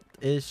vault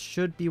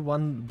should be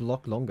 1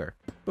 block longer.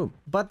 Boom.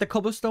 But the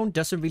cobblestone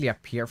doesn't really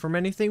appear from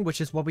anything,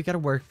 which is what we got to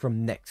work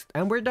from next.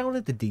 And we're down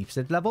at the deep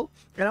slate level,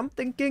 and I'm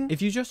thinking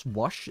if you just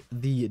wash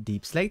the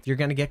deep slate, you're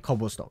going to get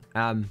cobblestone.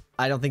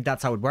 I don't think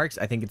that's how it works.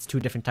 I think it's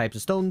 2 different types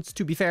of stones,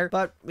 to be fair,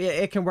 but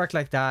it can work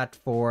like that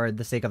for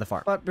the sake of the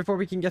farm. But before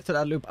we can get to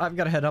that loop, I've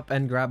got to head up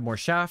and grab more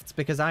shafts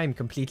because I'm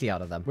completely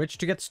out of them. Which,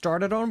 to get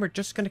started on, we're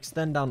just going to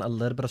extend down a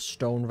little bit of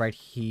stone right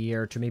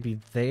here to maybe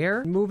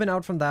there. Moving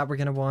out from that, we're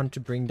going to want to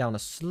bring down a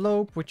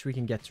slope, which we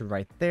can get to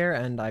right there.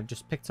 And I've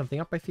just picked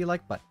something up, I feel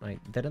like, but I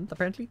didn't,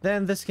 apparently.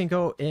 Then this can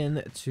go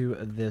into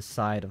this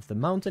side of the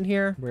mountain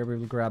here, where we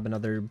will grab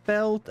another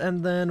belt,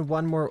 and then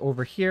one more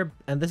over here.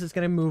 And this is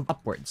going to move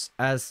upwards,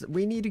 as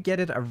we need to get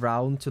it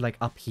around to like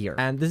up here.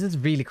 And this is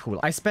really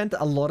cool. I spent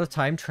a lot of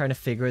time trying to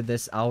figure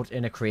this out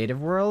in a creative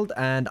world,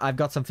 and I've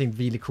got something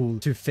really cool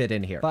to fit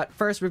in here. But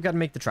first we've got to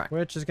make the track,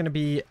 which is going to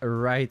be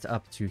right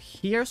up to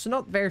here. So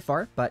not very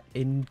far, but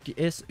it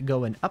is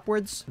going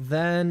upwards.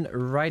 Then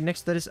right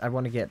next to this, I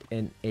want to get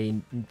in a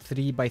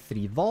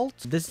 3x3 vault.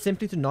 This is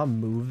simply to not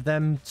move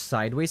them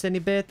sideways any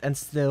bit and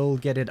still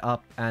get it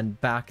up and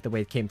back the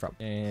way it came from.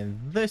 And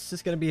this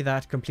is going to be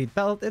that complete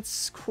belt.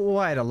 It's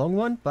quite a long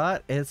one,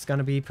 but it's going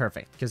to be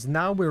perfect, because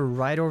now we're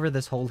right over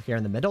this hole here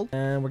in the middle,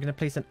 and we're going to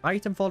place an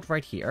item vault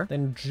right here.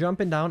 Then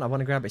jumping down, I want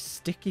to grab a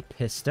sticky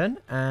piston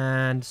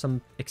and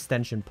some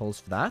extension poles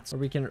for that, so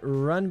we can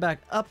run back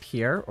up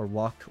here, or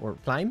walk or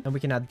climb, and we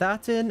can add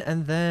that in.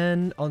 And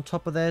then on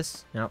top of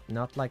this, no,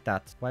 not like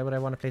that. Why would I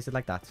want to place it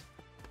like that?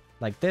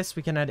 Like this,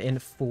 we can add in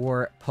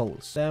 4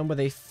 poles. Then with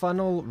a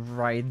funnel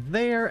right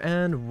there,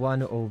 and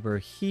one over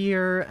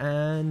here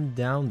and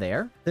down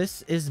there.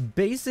 This is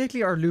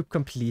basically our loop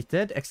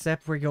completed,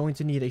 except we're going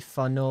to need a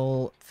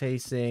funnel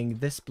facing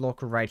this block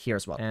right here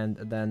as well. And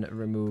then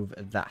remove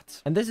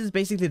that. And this is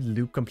basically the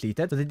loop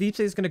completed. So the deep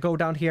slate is going to go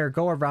down here,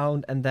 go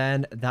around, and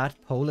then that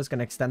pole is going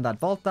to extend that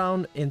vault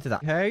down into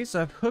that. Okay,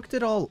 so I've hooked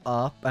it all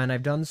up, and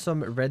I've done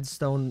some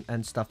redstone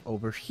and stuff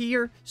over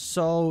here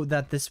so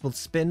that this will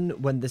spin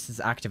when this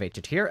is activated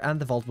here, and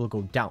the vault will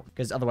go down,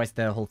 because otherwise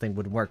the whole thing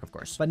wouldn't work, of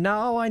course. But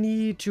now I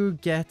need to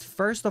get,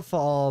 first of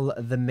all,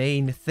 the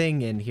main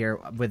thing in here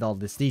with all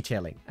this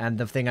detailing, and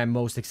the thing I'm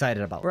most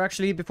excited about. Or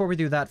actually, before we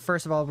do that,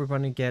 first of all, we're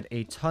going to get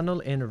a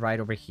tunnel in right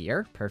over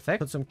here.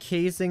 Perfect. Put some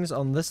casings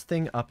on this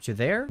thing up to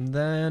there. And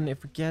then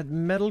if we get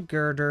metal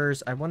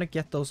girders, I want to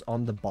get those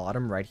on the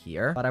bottom right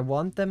here, but I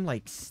want them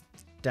like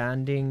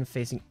standing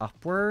facing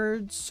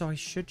upwards, so I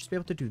should just be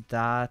able to do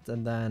that.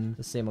 And then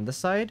the same on this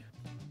side.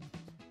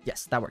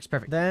 Yes, that works.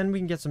 Perfect. Then we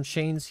can get some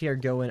chains here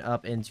going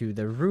up into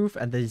the roof,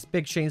 and these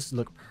big chains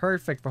look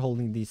perfect for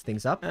holding these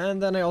things up.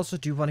 And then I also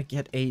do want to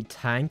get a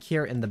tank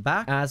here in the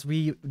back, as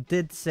we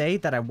did say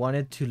that I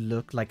wanted to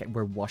look like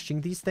we're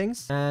washing these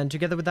things. And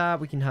together with that,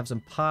 we can have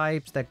some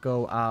pipes that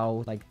go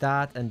out like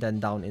that, and then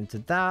down into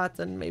that,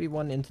 and maybe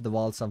one into the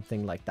wall,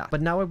 something like that.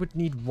 But now I would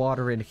need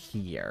water in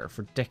here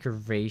for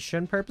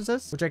decoration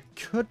purposes, which I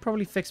could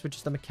probably fix with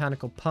just a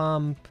mechanical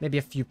pump, maybe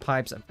a few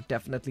pipes. I've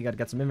definitely got to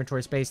get some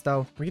inventory space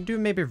though. We can do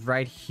maybe maybe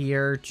right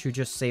here to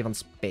just save on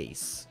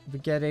space. If we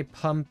get a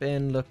pump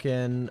in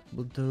looking,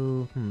 we'll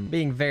do,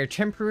 being very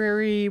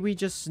temporary, we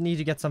just need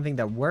to get something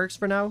that works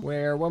for now,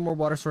 where one more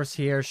water source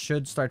here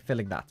should start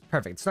filling that.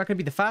 Perfect. It's not going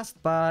to be the fast,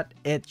 but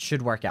it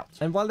should work out.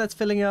 And while that's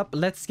filling up,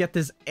 let's get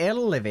this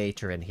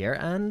elevator in here.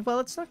 And well,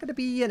 it's not going to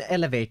be an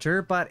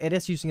elevator, but it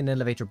is using an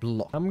elevator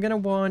block. I'm going to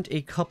want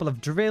a couple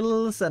of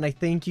drills, and I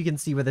think you can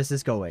see where this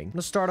is going. I'm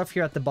going to start off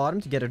here at the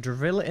bottom to get a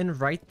drill in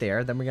right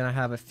there. Then we're going to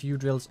have a few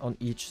drills on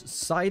each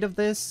side of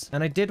this.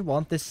 And I did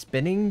want this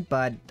spinning,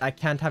 but I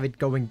can't have it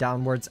going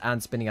downwards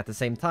and spinning at the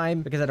same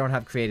time because I don't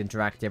have Create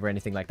Interactive or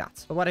anything like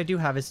that. But what I do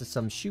have is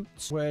some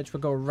chutes, which will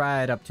go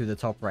right up to the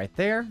top right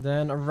there.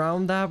 Then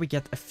around that, we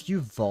get a few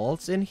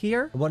vaults in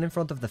here. One in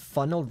front of the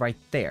funnel right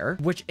there,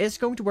 which is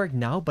going to work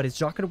now, but it's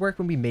not going to work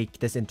when we make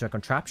this into a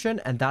contraption.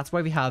 And that's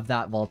why we have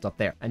that vault up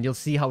there. And you'll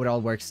see how it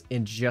all works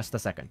in just a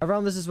second.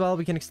 Around this as well,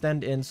 we can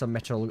extend in some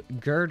metal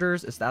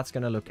girders, as that's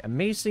going to look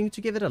amazing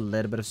to give it a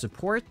little bit of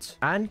support.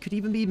 And could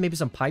even be maybe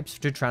some pipes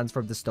to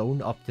transfer the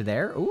stone up to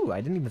there. Oh,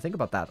 I didn't even think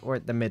about that. Or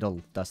the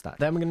middle does that.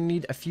 Then we're going to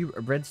need a few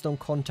redstone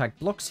contact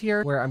blocks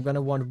here, where I'm going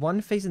to want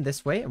one facing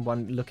this way and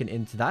one looking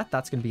into that.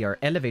 That's going to be our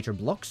elevator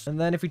blocks. And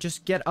then if we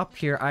just get up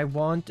here, I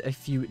want a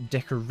few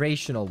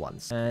decorational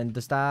ones. And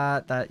does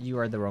that you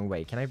are the wrong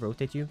way. Can I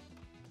rotate you?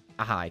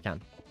 Aha, I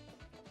can.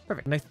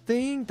 Perfect. And I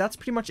think that's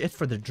pretty much it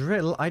for the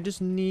drill. I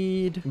just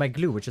need my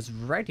glue, which is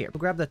right here. We'll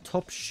grab the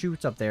top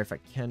chute up there if I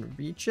can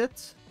reach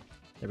it.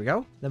 There we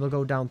go. Then we'll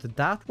go down to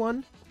that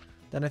one.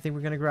 Then I think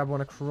we're going to grab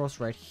one across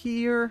right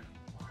here.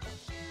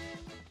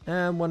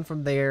 And one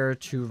from there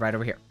to right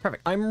over here.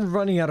 Perfect. I'm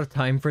running out of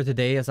time for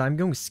today as I'm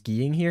going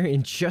skiing here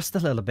in just a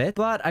little bit.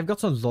 But I've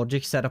got some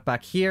logic set up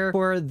back here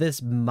for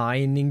this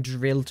mining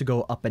drill to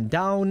go up and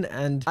down.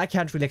 And I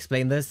can't really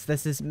explain this.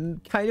 This is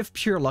kind of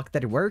pure luck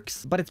that it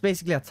works. But it's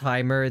basically a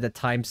timer that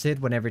times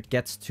it whenever it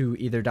gets to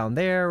either down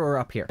there or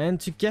up here. And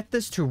to get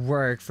this to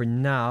work for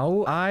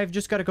now, I've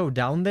just got to go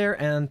down there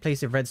and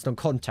place a redstone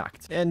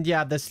contact. And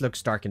yeah, this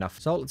looks dark enough.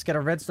 So let's get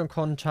a redstone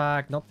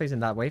contact, not facing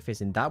that way,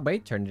 facing that way.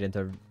 Turn it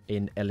into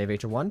in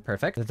elevator 1.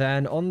 Perfect.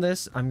 Then on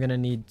this, I'm gonna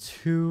need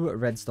 2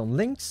 redstone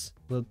links.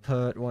 We'll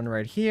put one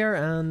right here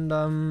and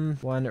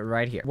one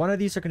right here. One of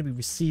these are going to be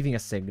receiving a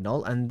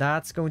signal, and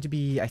that's going to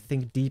be, I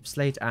think, deep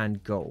slate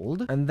and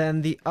gold. And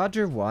then the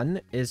other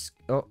one is...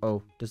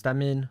 Oh, does that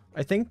mean...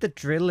 I think the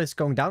drill is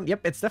going down.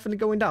 Yep, it's definitely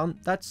going down.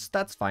 That's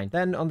fine.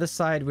 Then on this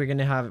side, we're going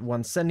to have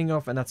one sending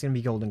off, and that's going to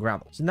be gold and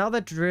gravel. So now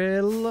that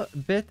drill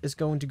bit is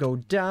going to go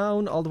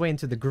down all the way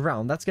into the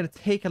ground. That's going to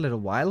take a little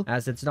while,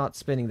 as it's not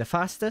spinning the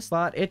fastest,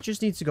 but it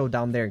just needs to go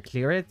down there and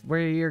clear it, where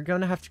you're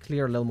going to have to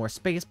clear a little more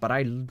space, but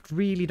I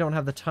really don't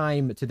have the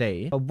time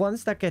today. But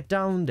once that get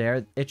down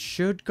there, it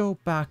should go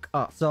back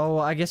up. So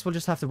I guess we'll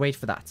just have to wait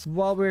for that.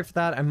 While we wait for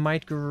that, I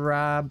might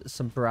grab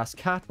some brass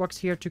catwalks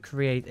here to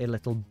create a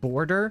little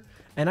border.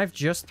 And I've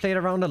just played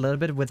around a little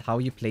bit with how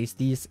you place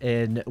these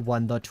in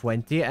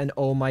 1.20, and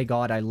oh my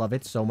god, I love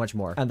it so much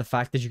more. And the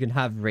fact that you can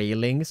have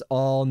railings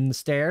on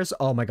stairs,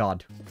 oh my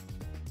god.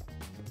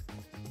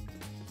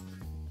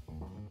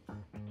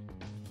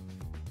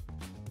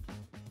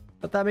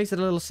 But that makes it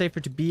a little safer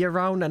to be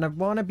around, and I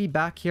want to be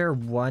back here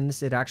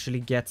once it actually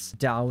gets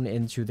down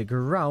into the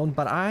ground.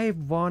 But I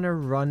want to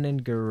run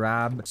and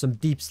grab some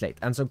deep slate,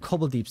 and some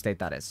cobble deep slate,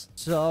 that is.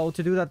 So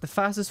to do that the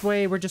fastest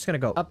way, we're just going to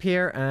go up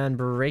here and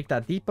break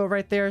that depot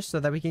right there so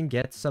that we can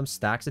get some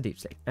stacks of deep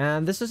slate.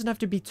 And this doesn't have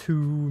to be too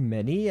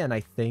many, and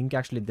I think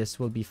actually this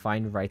will be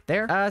fine right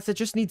there, as it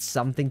just needs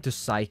something to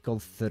cycle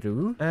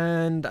through.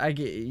 And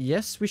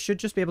yes, we should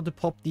just be able to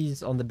pop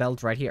these on the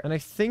belt right here. And I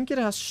think it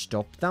has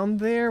stopped down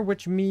there,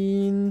 which means...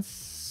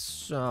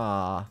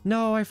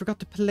 no, I forgot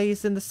to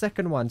place in the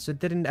second one, so it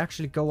didn't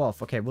actually go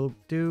off. Okay, we'll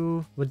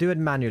do it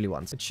manually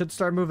once. It should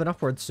start moving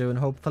upwards soon,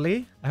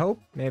 hopefully. I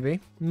hope, maybe.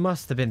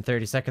 Must have been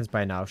 30 seconds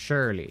by now,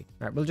 surely.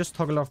 All right, we'll just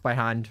toggle off by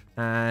hand.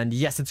 And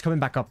yes, it's coming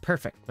back up.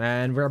 Perfect.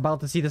 And we're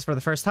about to see this for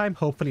the first time.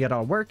 Hopefully it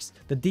all works.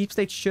 The deep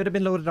slate should have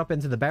been loaded up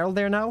into the barrel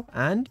there now.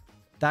 And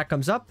that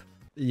comes up.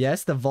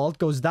 Yes, the vault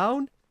goes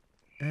down.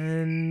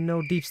 And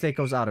no deep slate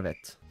goes out of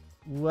it.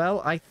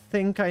 Well, I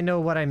think I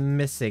know what I'm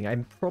missing.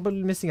 I'm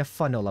probably missing a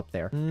funnel up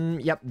there.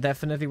 Yep,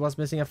 definitely was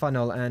missing a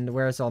funnel. And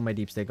where's all my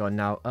deep slate gone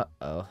now?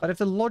 Uh-oh. But if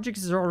the logic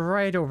is all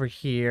right over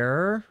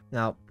here...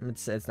 No,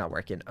 it's not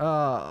working.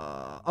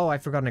 Oh,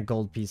 I've forgotten a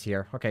gold piece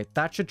here. Okay,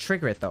 that should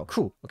trigger it though.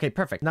 Cool. Okay,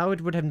 perfect. Now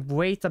it would have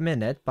wait a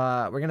minute,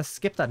 but we're gonna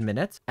skip that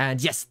minute.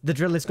 And yes, the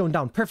drill is going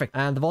down. Perfect.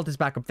 And the vault is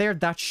back up there.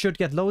 That should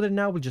get loaded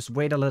now. We'll just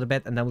wait a little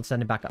bit and then we'll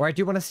send it back up. Or I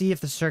do want to see if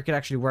the circuit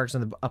actually works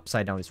on the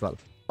upside down as well.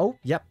 Oh,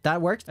 yep,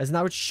 that worked. As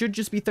now it should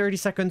just be 30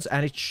 seconds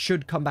and it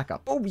should come back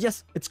up. Oh,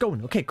 yes, it's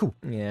going. Okay, cool.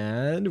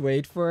 And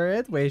wait for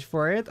it. Wait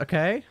for it.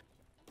 Okay.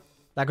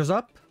 That goes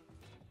up.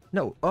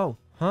 No. Oh,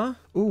 huh?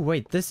 Oh,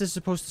 wait, this is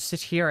supposed to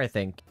sit here, I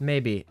think.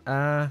 Maybe.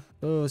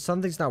 Oh,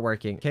 something's not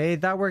working. Okay,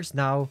 that works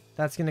now.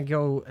 That's gonna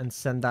go and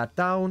send that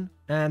down.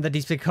 And the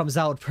display comes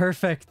out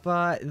perfect,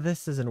 but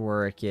this isn't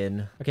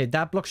working. Okay,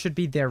 that block should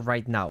be there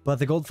right now. But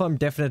the gold farm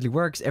definitely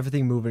works.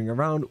 Everything moving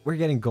around. We're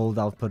getting gold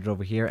output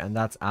over here, and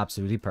that's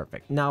absolutely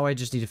perfect. Now I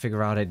just need to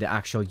figure out the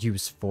actual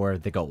use for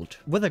the gold.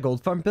 With a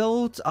gold farm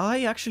build,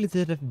 I actually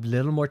did a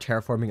little more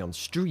terraforming on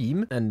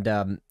stream. And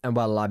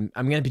well, I'm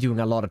gonna be doing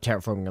a lot of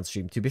terraforming on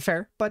stream, to be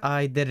fair. But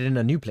I did it in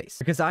a new place.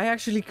 Because I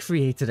actually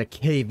created a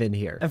cave in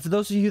here. And for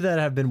those of you that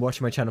have been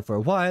watching my channel for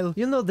a while,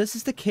 you'll know this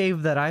is the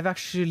cave that I've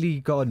actually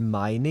gone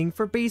mining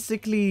for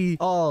basically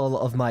all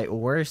of my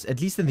ores, at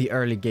least in the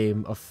early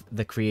game of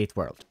the create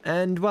world.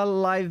 And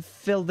well, I've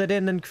filled it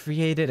in and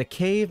created a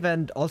cave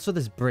and also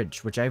this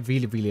bridge, which I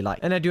really like.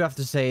 And I do have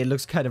to say, it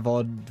looks kind of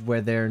odd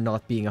where there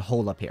not being a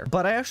hole up here.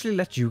 But I actually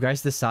let you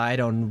guys decide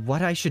on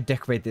what I should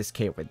decorate this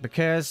cave with,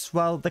 because,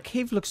 well, the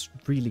cave looks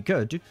really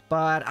good,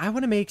 but I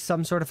want to make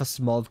some sort of a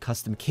small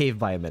custom cave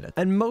biome in it.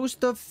 And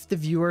most of the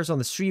viewers on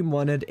the stream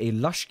wanted a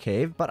lush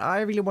cave, but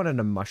I really wanted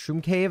a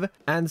mushroom cave.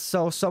 And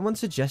so someone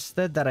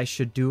suggested that I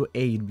should do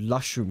a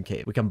mushroom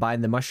cave. We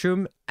combine the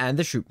mushroom and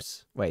the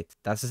shrooms. Wait,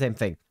 that's the same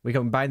thing. We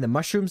combine the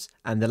mushrooms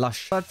and the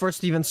lush. But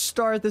first to even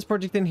start this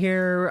project in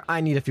here,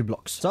 I need a few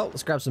blocks. So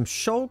let's grab some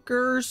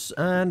shulkers,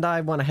 and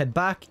I want to head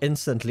back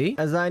instantly,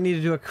 as I need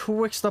to do a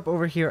quick stop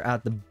over here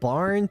at the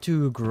barn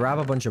to grab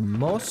a bunch of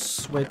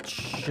moss,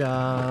 which,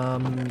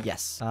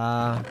 yes.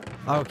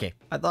 Okay.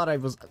 I thought I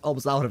was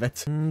almost out of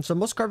it. So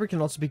moss carver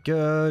can also be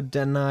good,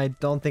 and I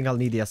don't think I'll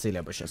need the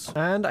azalea bushes.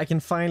 And I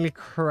can finally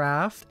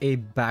craft a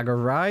bag of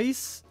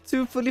rice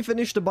to fully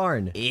finish the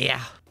barn.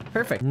 Yeah,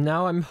 perfect.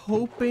 Now I'm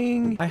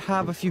hoping I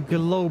have a few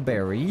glow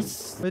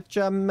berries, which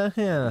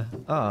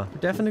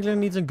definitely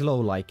need some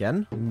glow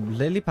lichen.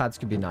 Lily pads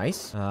could be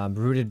nice.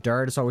 Rooted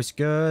dirt is always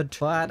good,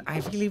 but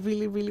I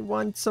really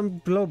want some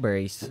glow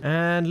berries.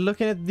 And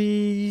looking at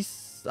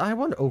these, I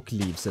want oak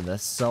leaves in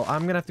this, so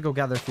I'm gonna have to go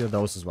gather a few of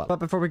those as well. But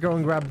before we go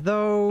and grab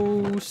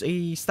those,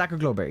 a stack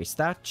of glowberries.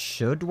 That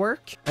should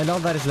work. And all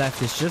that is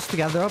left is just to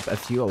gather up a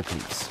few oak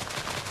leaves.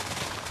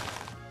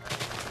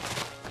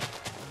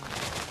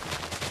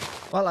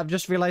 Well, I've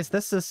just realized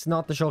this is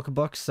not the shulker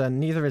box, and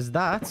neither is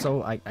that,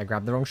 so I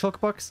grabbed the wrong shulker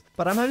box.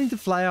 But I'm having to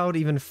fly out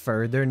even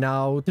further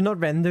now to not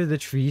render the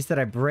trees that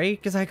I break,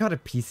 because I got a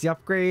PC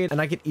upgrade,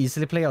 and I can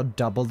easily play out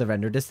double the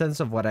render distance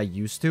of what I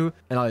used to,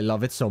 and I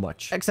love it so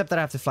much. Except that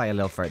I have to fly a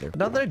little further. But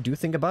now that I do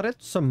think about it,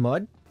 some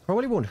mud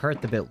probably won't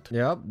hurt the build.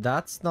 Yep,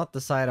 that's not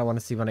the side I want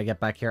to see when I get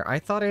back here. I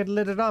thought I had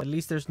lit it up. At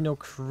least there's no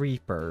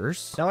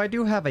creepers. Now, I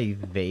do have a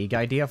vague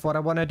idea of what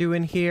I want to do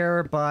in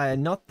here, but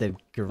not the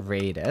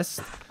greatest.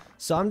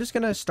 So I'm just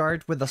gonna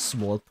start with a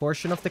small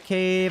portion of the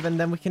cave, and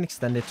then we can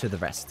extend it to the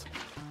rest.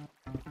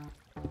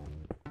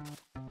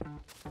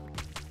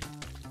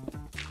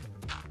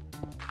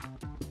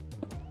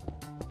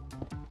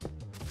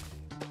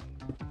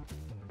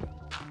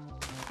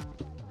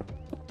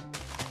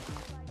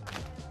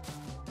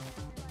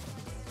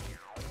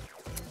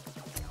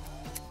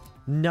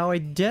 Now, I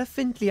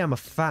definitely am a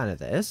fan of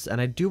this,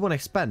 and I do want to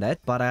expand it,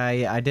 but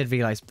I did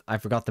realize I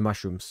forgot the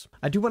mushrooms.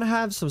 I do want to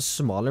have some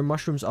smaller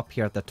mushrooms up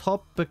here at the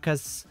top,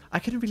 because I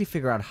couldn't really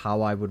figure out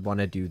how I would want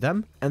to do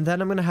them. And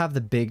then I'm going to have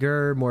the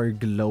bigger, more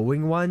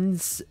glowing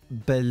ones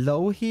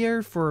below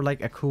here for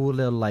like a cool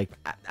little, like,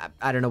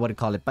 I don't know what to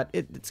call it, but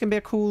it's going to be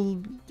a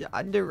cool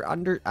I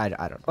don't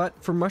know.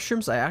 But for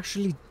mushrooms, I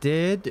actually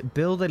did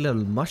build a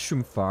little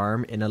mushroom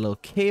farm in a little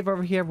cave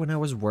over here when I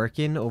was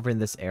working over in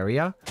this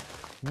area,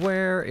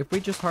 where if we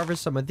just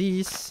harvest some of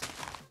these,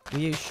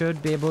 we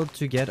should be able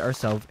to get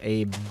ourselves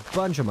a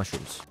bunch of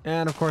mushrooms.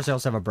 And of course, I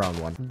also have a brown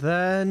one.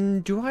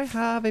 Then, do I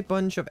have a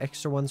bunch of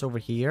extra ones over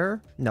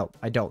here? No,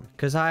 I don't.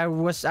 Because I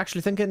was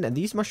actually thinking, and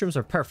these mushrooms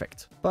are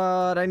perfect.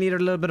 But I need a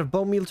little bit of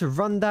bone meal to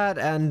run that,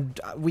 and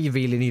we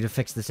really need to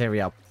fix this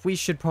area up. We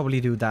should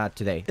probably do that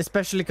today.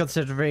 Especially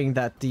considering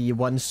that the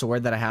one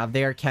sword that I have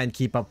there can't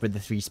keep up with the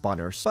 3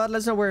 spawners. But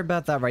let's not worry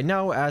about that right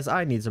now, as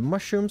I need some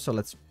mushrooms. So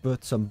let's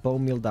put some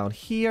bone meal down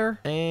here,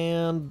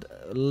 and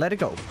let it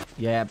go.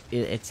 Yeah,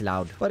 it's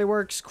loud, but it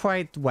works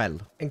quite well.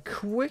 And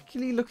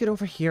quickly looking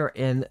over here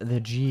in the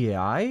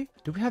GI,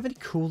 do we have any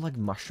cool like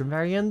mushroom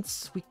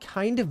variants? We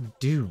kind of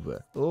do.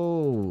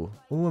 Oh,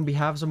 and we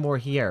have some more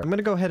here. I'm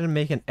gonna go ahead and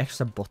make an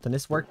extra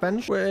botanist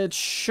workbench, which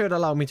should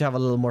allow me to have a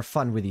little more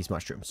fun with these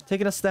mushrooms.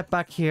 Taking a step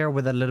back here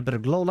with a little bit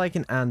of glow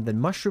lichen and the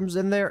mushrooms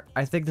in there,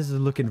 I think this is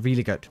looking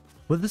really good.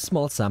 With the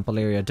small sample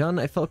area done,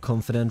 I felt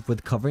confident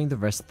with covering the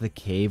rest of the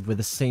cave with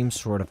the same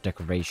sort of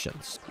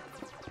decorations.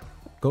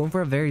 Going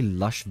for a very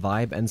lush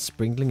vibe and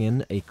sprinkling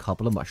in a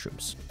couple of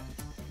mushrooms.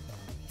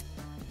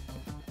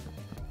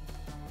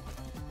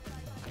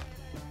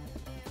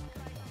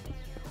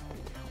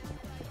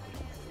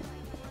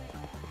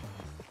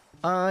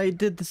 I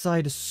did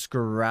decide to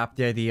scrap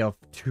the idea of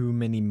too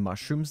many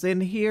mushrooms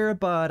in here,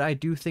 but I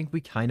do think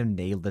we kind of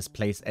nailed this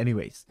place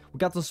anyways. We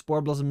got some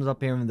spore blossoms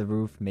up here on the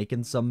roof,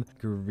 making some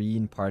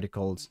green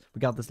particles. We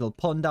got this little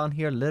pond down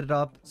here, lit it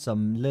up,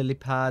 some lily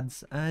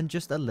pads, and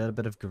just a little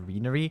bit of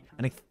greenery.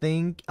 And I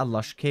think a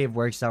lush cave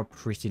works out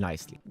pretty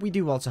nicely. We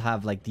do also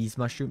have like these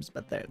mushrooms,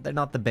 but they're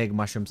not the big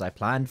mushrooms I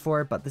planned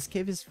for, but this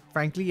cave is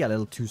frankly a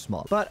little too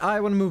small. But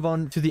I want to move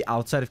on to the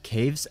outside of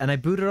caves, and I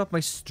booted up my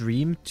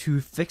stream to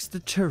fix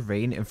the terrain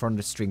in front of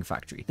the string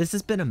factory. This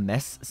has been a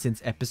mess since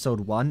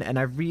episode 1, and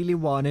I really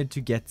wanted to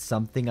get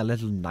something a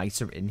little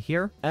nicer in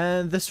here.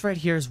 And this right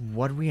here is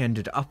what we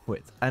ended up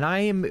with, and I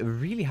am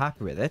really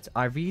happy with it.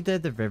 I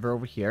redid the river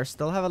over here,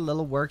 still have a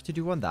little work to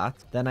do on that.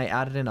 Then I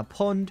added in a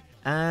pond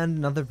and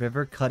another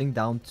river cutting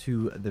down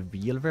to the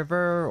real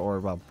river,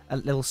 or well, a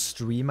little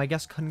stream I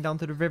guess cutting down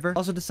to the river.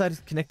 Also decided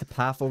to connect the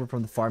path over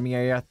from the farming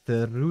area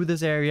through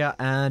this area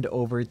and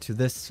over to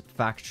this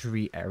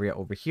factory area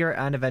over here,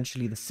 and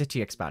eventually the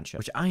city expansion,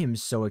 which I am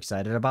so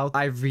excited about.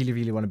 I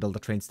really want to build a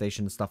train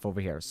station and stuff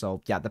over here.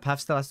 So yeah, the path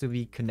still has to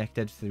be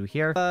connected through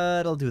here,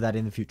 but I'll do that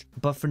in the future.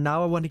 But for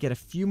now I want to get a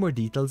few more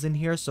details in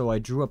here, so I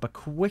drew up a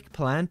quick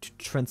plan to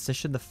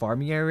transition the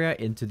farming area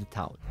into the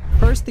town.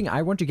 First thing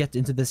I want to get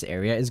into this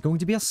area is going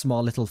to be a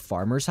small little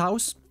farmer's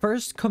house.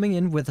 First, coming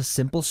in with a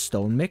simple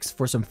stone mix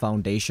for some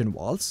foundation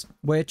walls,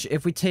 which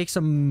if we take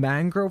some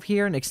mangrove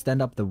here and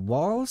extend up the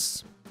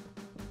walls.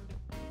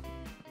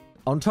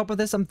 On top of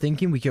this, I'm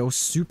thinking we go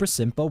super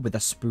simple with a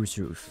spruce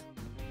roof.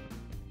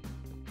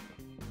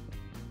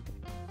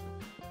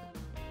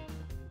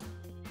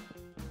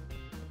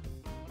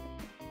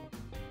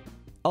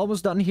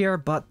 Almost done here,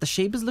 but the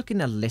shape is looking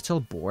a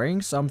little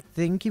boring, so I'm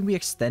thinking we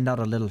extend out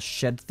a little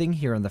shed thing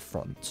here on the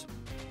front.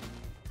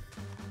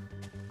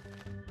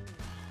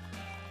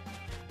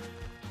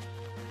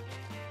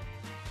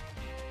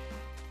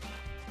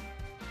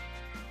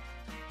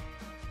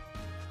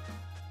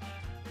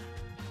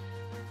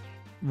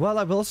 Well,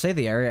 I will say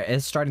the area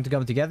is starting to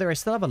come together. I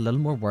still have a little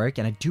more work,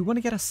 and I do want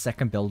to get a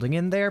second building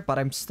in there, but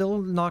I'm still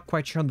not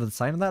quite sure on the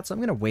design of that, so I'm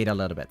going to wait a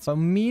little bit. So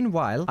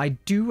meanwhile, I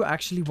do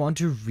actually want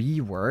to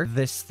rework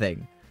this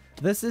thing.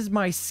 This is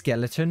my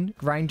skeleton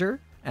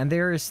grinder, and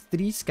there is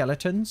 3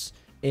 skeletons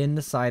in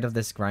the side of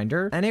this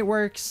grinder, and it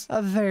works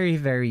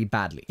very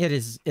badly. It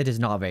is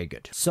not very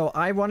good. So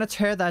I want to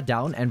tear that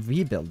down and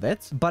rebuild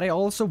it, but I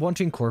also want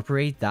to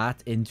incorporate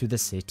that into the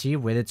city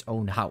with its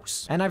own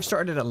house. And I've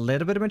started a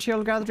little bit of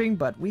material gathering,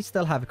 but we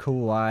still have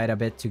quite a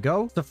bit to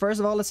go. So first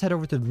of all, let's head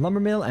over to the lumber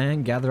mill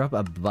and gather up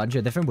a bunch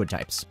of different wood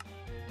types.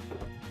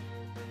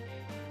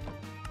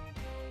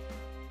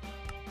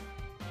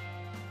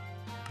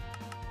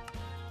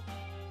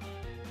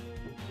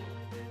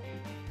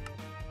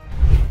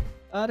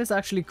 That is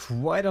actually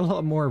quite a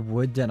lot more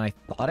wood than I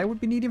thought I would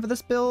be needing for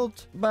this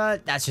build,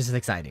 but that's just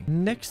exciting.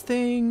 Next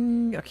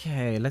thing,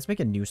 okay, let's make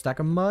a new stack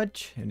of mud.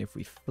 And if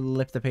we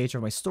flip the page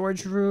of my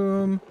storage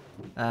room,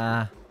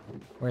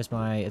 where's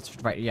my, it's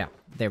right, yeah,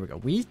 there we go,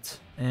 wheat.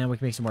 And we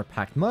can make some more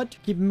packed mud.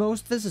 Keep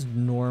most of this as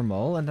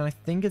normal, and then I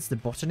think it's the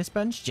botanist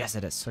bench. Yes,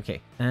 it is.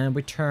 Okay, and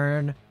we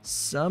turn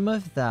some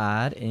of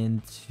that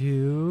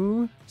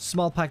into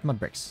small packed mud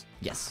bricks.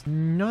 Yes.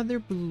 Another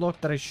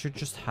block that I should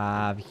just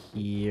have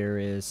here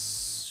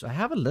is... I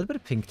have a little bit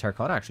of pink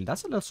terracotta, actually.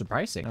 That's a little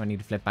surprising. I need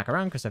to flip back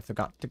around because I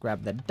forgot to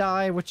grab the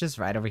dye, which is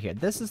right over here.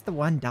 This is the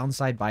one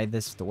downside by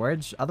this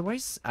storage.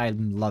 Otherwise,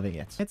 I'm loving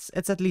it.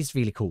 It's at least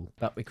really cool.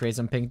 But we create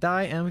some pink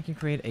dye, and we can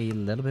create a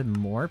little bit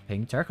more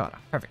pink terracotta.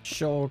 Perfect.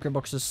 Shulker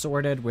boxes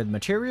sorted with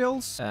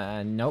materials.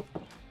 Nope.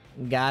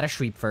 Gotta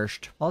sweep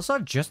first. Also,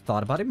 I've just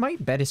thought about it. My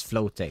bed is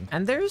floating,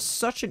 and there's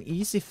such an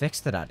easy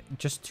fix to that.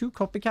 Just 2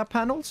 copycat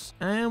panels,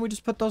 and we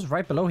just put those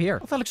right below here.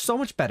 Oh, that looks so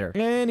much better.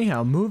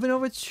 Anyhow, moving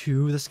over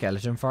to the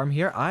skeleton farm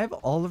here. I've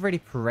already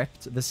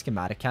prepped the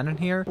schematic cannon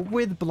here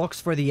with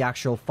blocks for the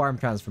actual farm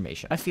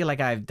transformation. I feel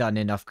like I've done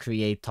enough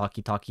create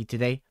talkie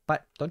today,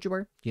 but don't you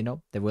worry, you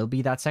know, there will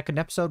be that second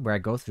episode where I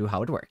go through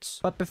how it works.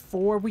 But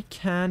before we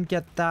can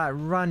get that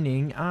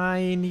running,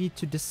 I need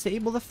to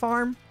disable the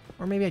farm.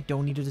 Or maybe I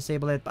don't need to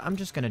disable it, but I'm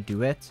just gonna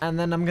do it. And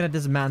then I'm gonna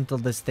dismantle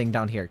this thing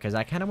down here, because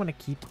I kind of want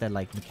to keep the,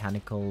 like,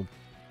 mechanical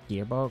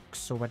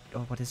gearbox, or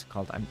what is it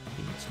called? I'm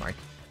being smart.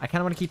 I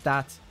kind of want to keep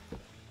that.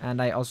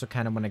 And I also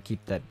kind of want to keep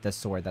the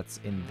sword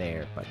that's in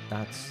there, but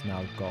that's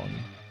now gone.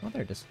 Oh,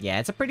 there it is. Yeah,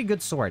 it's a pretty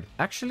good sword.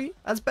 Actually,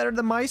 that's better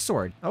than my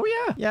sword. Oh,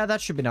 yeah. Yeah, that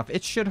should be enough.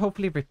 It should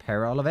hopefully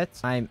repair all of it.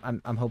 I'm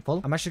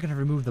hopeful. I'm actually going to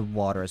remove the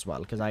water as well,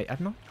 because I'm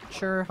not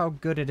sure how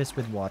good it is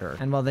with water.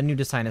 And, well, the new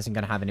design isn't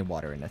going to have any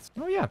water in it.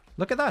 Oh, yeah.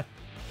 Look at that.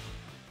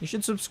 You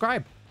should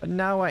subscribe. But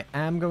now I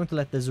am going to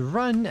let this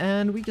run,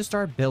 and we can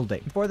start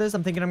building. For this,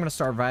 I'm thinking I'm going to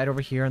start right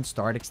over here and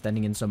start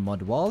extending in some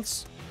mud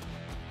walls.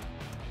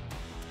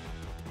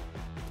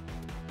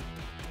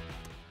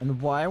 And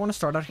why I want to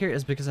start out here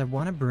is because I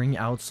want to bring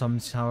out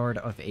some sort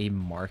of a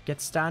market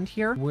stand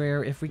here,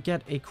 where if we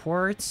get a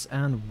quartz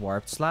and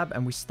warped slab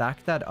and we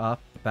stack that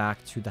up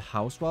back to the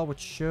house wall, which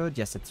should,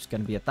 yes, it's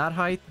going to be at that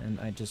height. And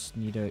I just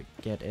need to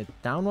get it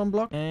down 1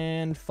 block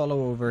and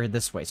follow over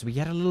this way. So we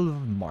get a little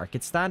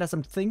market stand, as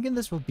I'm thinking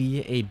this will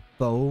be a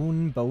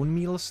bone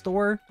meal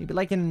store. Maybe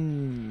like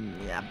in,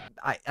 yeah,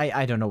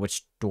 I don't know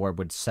which store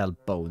would sell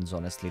bones,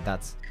 honestly.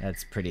 That's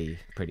pretty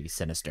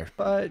sinister.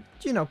 But,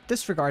 you know,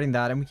 disregarding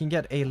that, and we can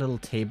get a little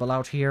table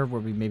out here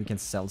where we maybe can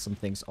sell some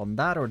things on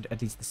that, or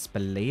at least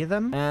display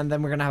them. And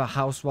then we're gonna have a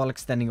house wall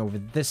extending over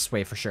this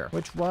way for sure.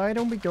 Which, why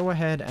don't we go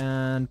ahead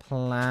and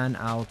plan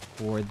out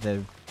for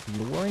the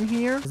floor in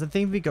here? Because I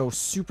think we go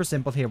super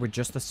simple here with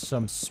just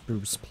some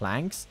spruce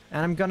planks.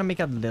 And I'm gonna make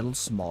a little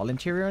small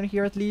interior in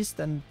here at least,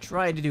 and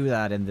try to do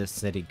that in this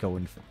city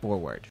going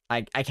forward.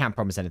 I can't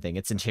promise anything.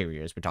 It's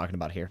interiors we're talking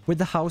about here. With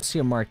the house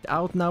here marked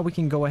out, now we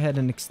can go ahead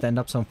and extend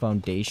up some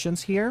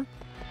foundations here.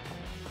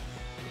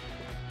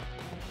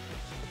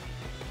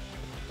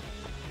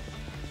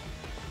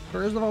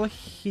 First of all,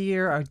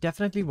 here, I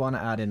definitely want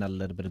to add in a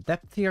little bit of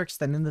depth here,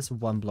 extending this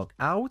 1 block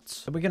out.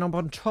 So we're going to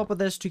on top of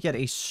this to get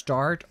a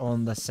start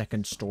on the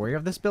 2nd story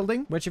of this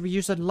building, which if we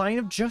use a line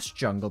of just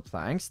jungle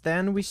planks,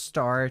 then we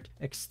start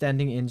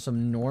extending in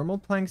some normal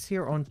planks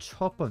here on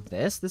top of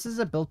this. This is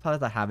a build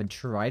palette I haven't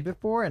tried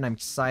before, and I'm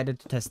excited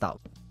to test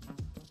out.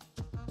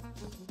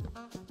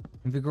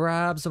 We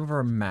grab some of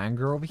our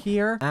mangrove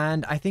here,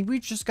 and I think we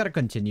just gotta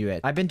continue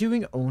it. I've been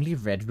doing only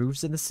red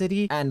roofs in the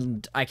city,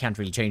 and I can't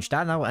really change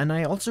that now, and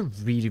I also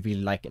really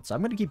like it, so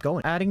I'm gonna keep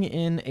going. Adding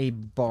in a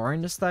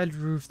barn-style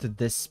roof to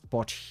this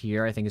spot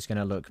here, I think is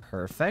gonna look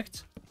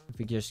perfect. If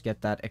we just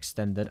get that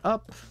extended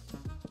up.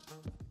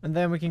 And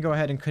then we can go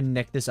ahead and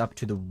connect this up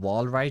to the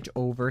wall right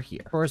over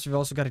here. Of course, we've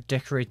also got to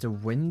decorate the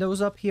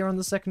windows up here on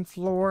the 2nd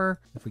floor.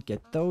 If we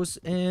get those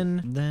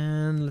in,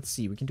 then let's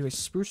see, we can do a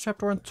spruce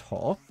trapdoor on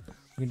top.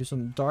 We can do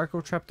some dark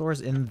oak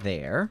trapdoors in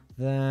there.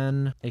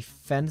 Then a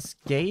fence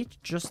gate,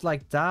 just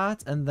like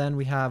that. And then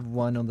we have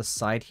one on the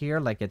side here,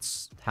 like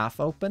it's half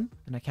open.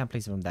 And I can't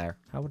place it on there.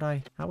 How would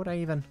I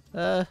even?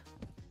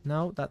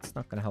 No, that's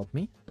not gonna help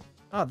me.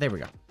 Oh, there we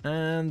go.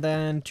 And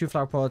then 2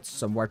 flower pots,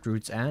 some white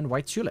roots, and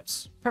white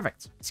tulips.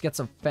 Perfect. Let's get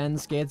some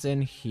fence gates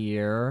in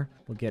here.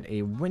 We'll get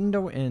a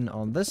window in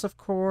on this, of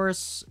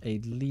course. A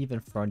leaf in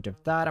front of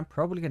that. I'm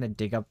probably going to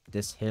dig up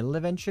this hill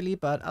eventually,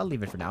 but I'll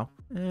leave it for now.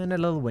 And a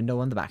little window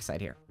on the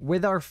backside here.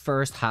 With our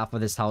first half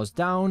of this house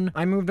down,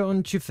 I moved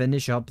on to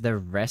finish up the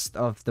rest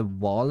of the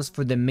walls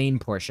for the main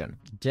portion.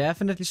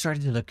 Definitely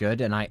starting to look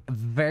good, and I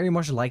very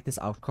much like this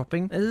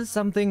outcropping. This is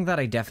something that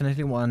I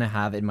definitely want to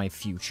have in my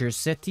future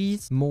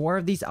cities. More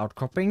of these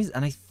outcroppings,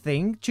 and I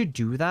think to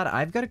do that,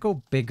 I've got to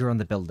go bigger on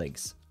the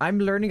buildings. I'm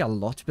learning a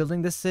lot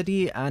building this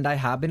city, and I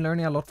have been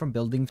learning a lot from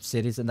building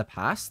cities in the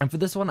past. And for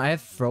this one, I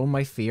have thrown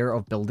my fear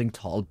of building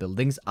tall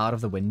buildings out of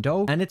the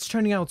window, and it's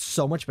turning out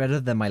so much better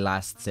than my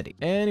last city.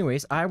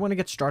 Anyways, I want to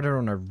get started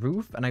on a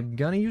roof, and I'm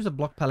gonna use a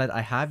block palette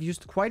I have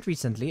used quite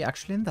recently,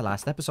 actually in the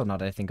last episode now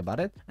that I think about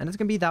it. And it's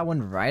gonna be that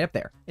one right up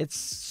there. It's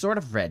sort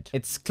of red.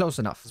 It's close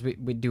enough.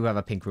 We do have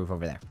a pink roof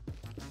over there.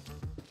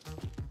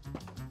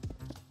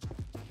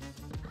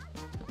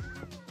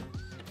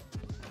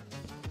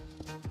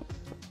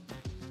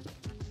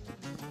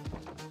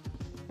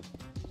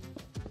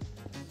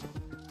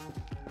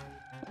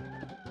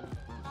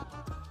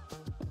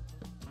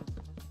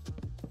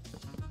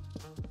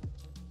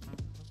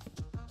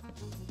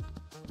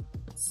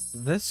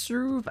 This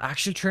roof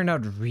actually turned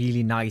out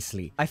really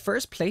nicely. I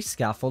first placed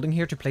scaffolding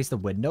here to place the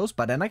windows,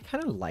 but then I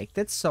kind of liked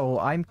it, so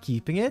I'm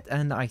keeping it,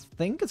 and I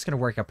think it's gonna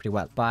work out pretty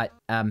well. But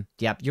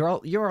yeah, you're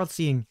all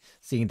seeing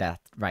that,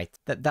 right?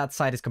 That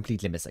side is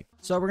completely missing.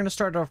 So we're gonna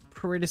start off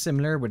pretty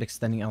similar with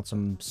extending out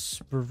some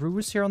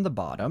spruce here on the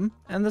bottom,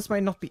 and this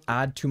might not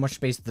add too much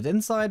space to the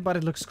inside, but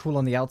it looks cool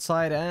on the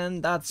outside,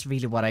 and that's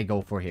really what I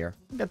go for here.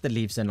 Get the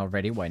leaves in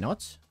already, why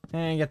not?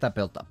 And get that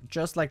built up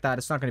just like that.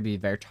 It's not gonna be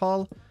very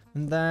tall.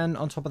 And then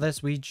on top of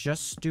this, we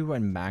just do a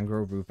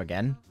mangrove roof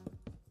again.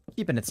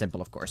 Keeping it simple,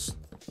 of course.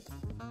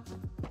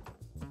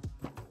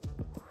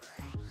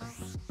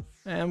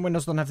 And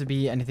windows don't have to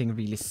be anything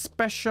really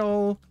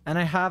special. And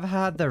I have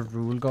had the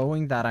rule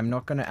going that I'm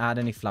not going to add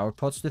any flower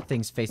pots to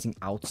things facing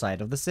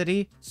outside of the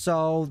city.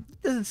 So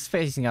this is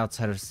facing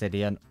outside of the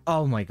city, and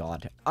oh my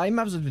god, I'm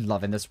absolutely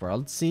loving this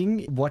world.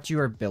 Seeing what you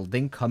are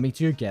building coming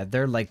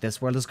together, like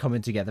this world is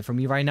coming together for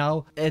me right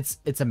now, it's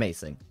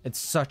amazing. It's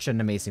such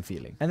an amazing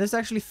feeling. And this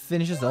actually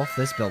finishes off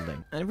this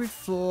building. And if we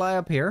fly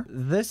up here,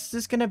 this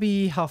is going to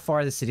be how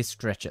far the city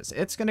stretches.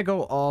 It's going to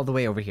go all the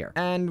way over here.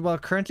 And well,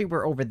 currently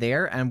we're over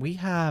there, and we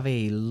have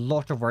a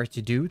lot of work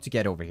to do to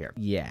get over here.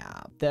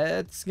 Yeah,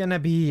 that's gonna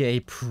be a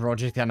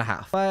project and a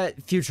half,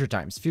 but future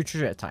times.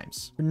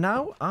 For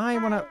now, I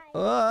wanna...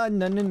 Oh,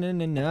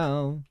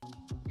 no.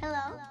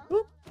 Hello?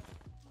 Ooh.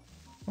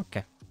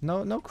 Okay.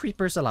 No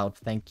creepers allowed,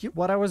 thank you.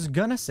 What I was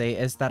gonna say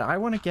is that I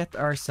want to get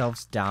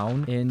ourselves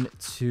down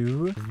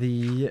into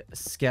the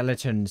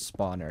skeleton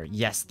spawner.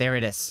 Yes, there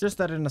it is.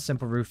 Just added in a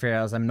simple roof here,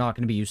 as I'm not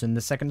going to be using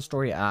the second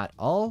story at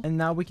all. And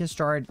now we can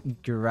start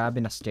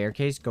grabbing a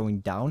staircase going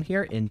down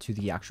here into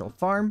the actual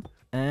farm.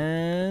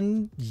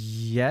 And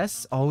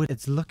yes, oh,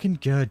 it's looking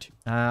good.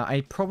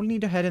 I probably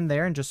need to head in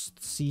there and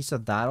just see so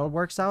that all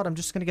works out. I'm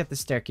just gonna get the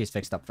staircase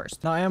fixed up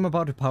first. Now I am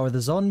about to power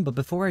this on, but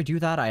before I do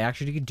that, I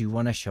actually do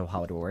want to show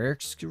how it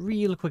works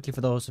real quickly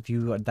for those of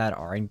you that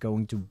aren't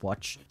going to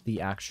watch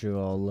the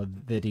actual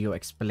video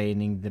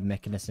explaining the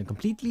mechanism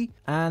completely.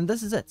 And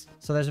this is it.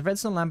 So there's a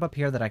redstone lamp up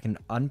here that I can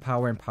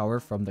unpower and power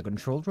from the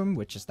control room,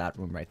 which is that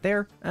room right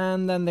there.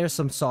 And then there's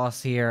some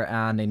sauce here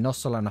and a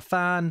nozzle and a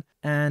fan,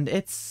 and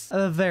it's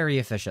very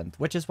efficient,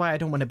 which is why I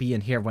don't want to be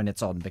in here when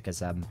it's on,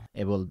 because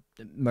it will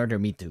murder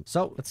me too.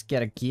 So let's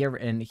get a gear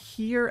in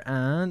here,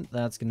 and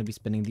that's going to be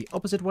spinning the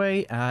opposite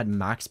way at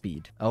max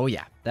speed. Oh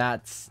yeah,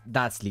 that's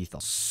lethal.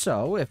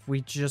 So if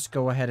we just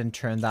go ahead and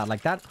turn that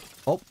like that.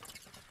 Oh,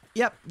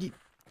 yep.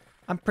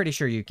 I'm pretty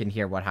sure you can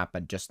hear what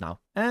happened just now.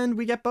 And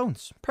we get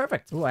bones.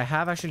 Perfect. Oh, I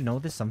have actually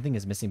noticed something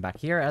is missing back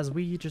here, as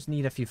we just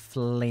need a few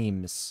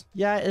flames.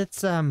 Yeah,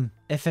 it's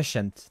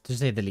efficient to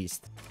say the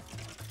least.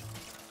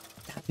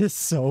 Is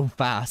so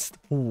fast.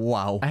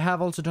 Wow. I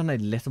have also done a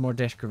little more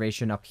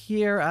decoration up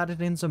here,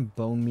 added in some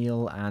bone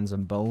meal and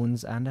some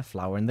bones and a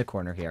flower in the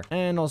corner here.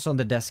 And also on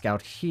the desk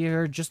out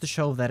here, just to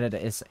show that it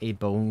is a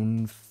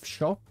bone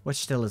shop, which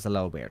still is a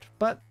little weird.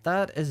 But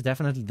that is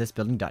definitely this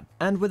building done.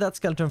 And with that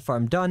skeleton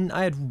farm done,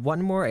 I had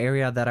one more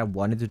area that I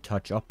wanted to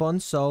touch up on.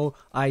 So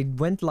I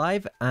went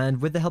live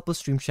and with the help of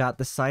Stream Chat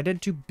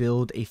decided to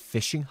build a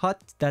fishing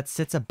hut that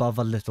sits above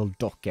a little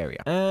dock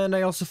area. And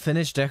I also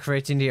finished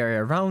decorating the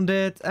area around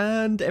it,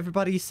 and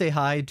everybody say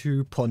hi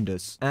to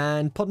Pondus.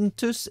 And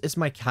Pontus is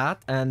my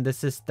cat, and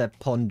this is the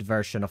pond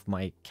version of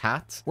my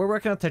cat. We're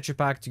working on texture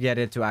pack to get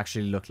it to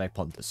actually look like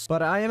Pontus.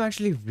 But I am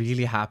actually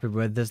really happy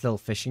with this little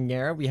fishing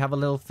area. We have a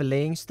little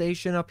filleting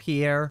station up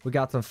here. We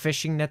got some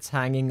fishing nets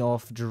hanging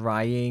off,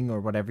 drying, or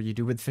whatever you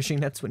do with fishing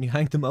nets when you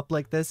hang them up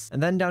like this.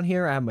 And then down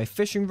here I have my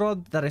fishing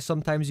rod that I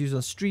sometimes use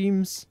on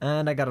streams.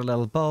 And I got a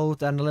little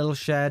boat and a little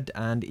shed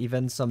and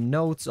even some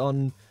notes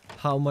on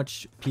how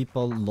much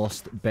people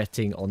lost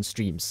betting on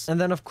streams. And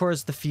then of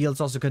course the fields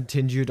also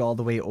continued all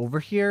the way over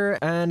here,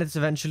 and it's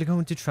eventually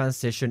going to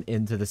transition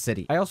into the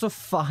city. I also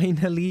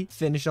finally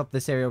finished up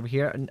this area over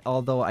here, and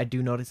although I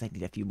do notice I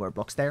need a few more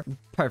blocks there.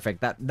 Perfect,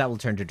 that will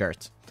turn to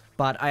dirt.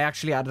 But I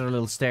actually added a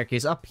little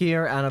staircase up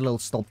here and a little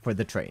stop for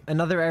the train.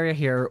 Another area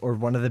here, or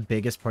one of the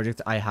biggest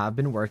projects I have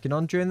been working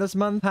on during this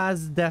month,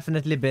 has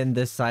definitely been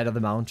this side of the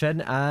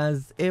mountain,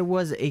 as it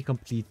was a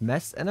complete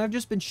mess and I've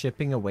just been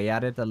chipping away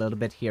at it a little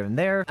bit here and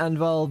there. And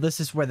well, this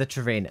is where the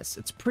terrain is.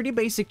 It's pretty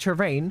basic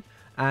terrain,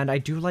 and I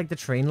do like the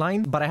train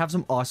line, but I have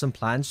some awesome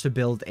plans to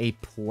build a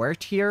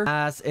port here,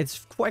 as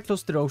it's quite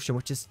close to the ocean,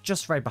 which is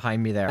just right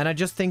behind me there. And I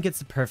just think it's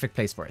the perfect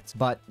place for it,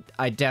 but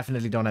I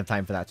definitely don't have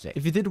time for that today.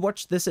 If you did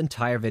watch this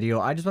entire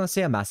video, I just want to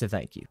say a massive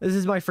thank you. This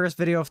is my first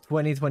video of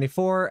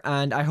 2024,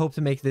 and I hope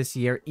to make this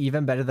year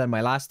even better than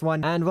my last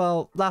one. And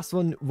well, last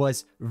one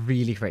was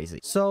really crazy.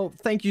 So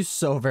thank you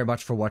so very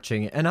much for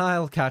watching, and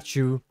I'll catch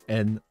you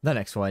in the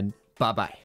next one. Bye bye.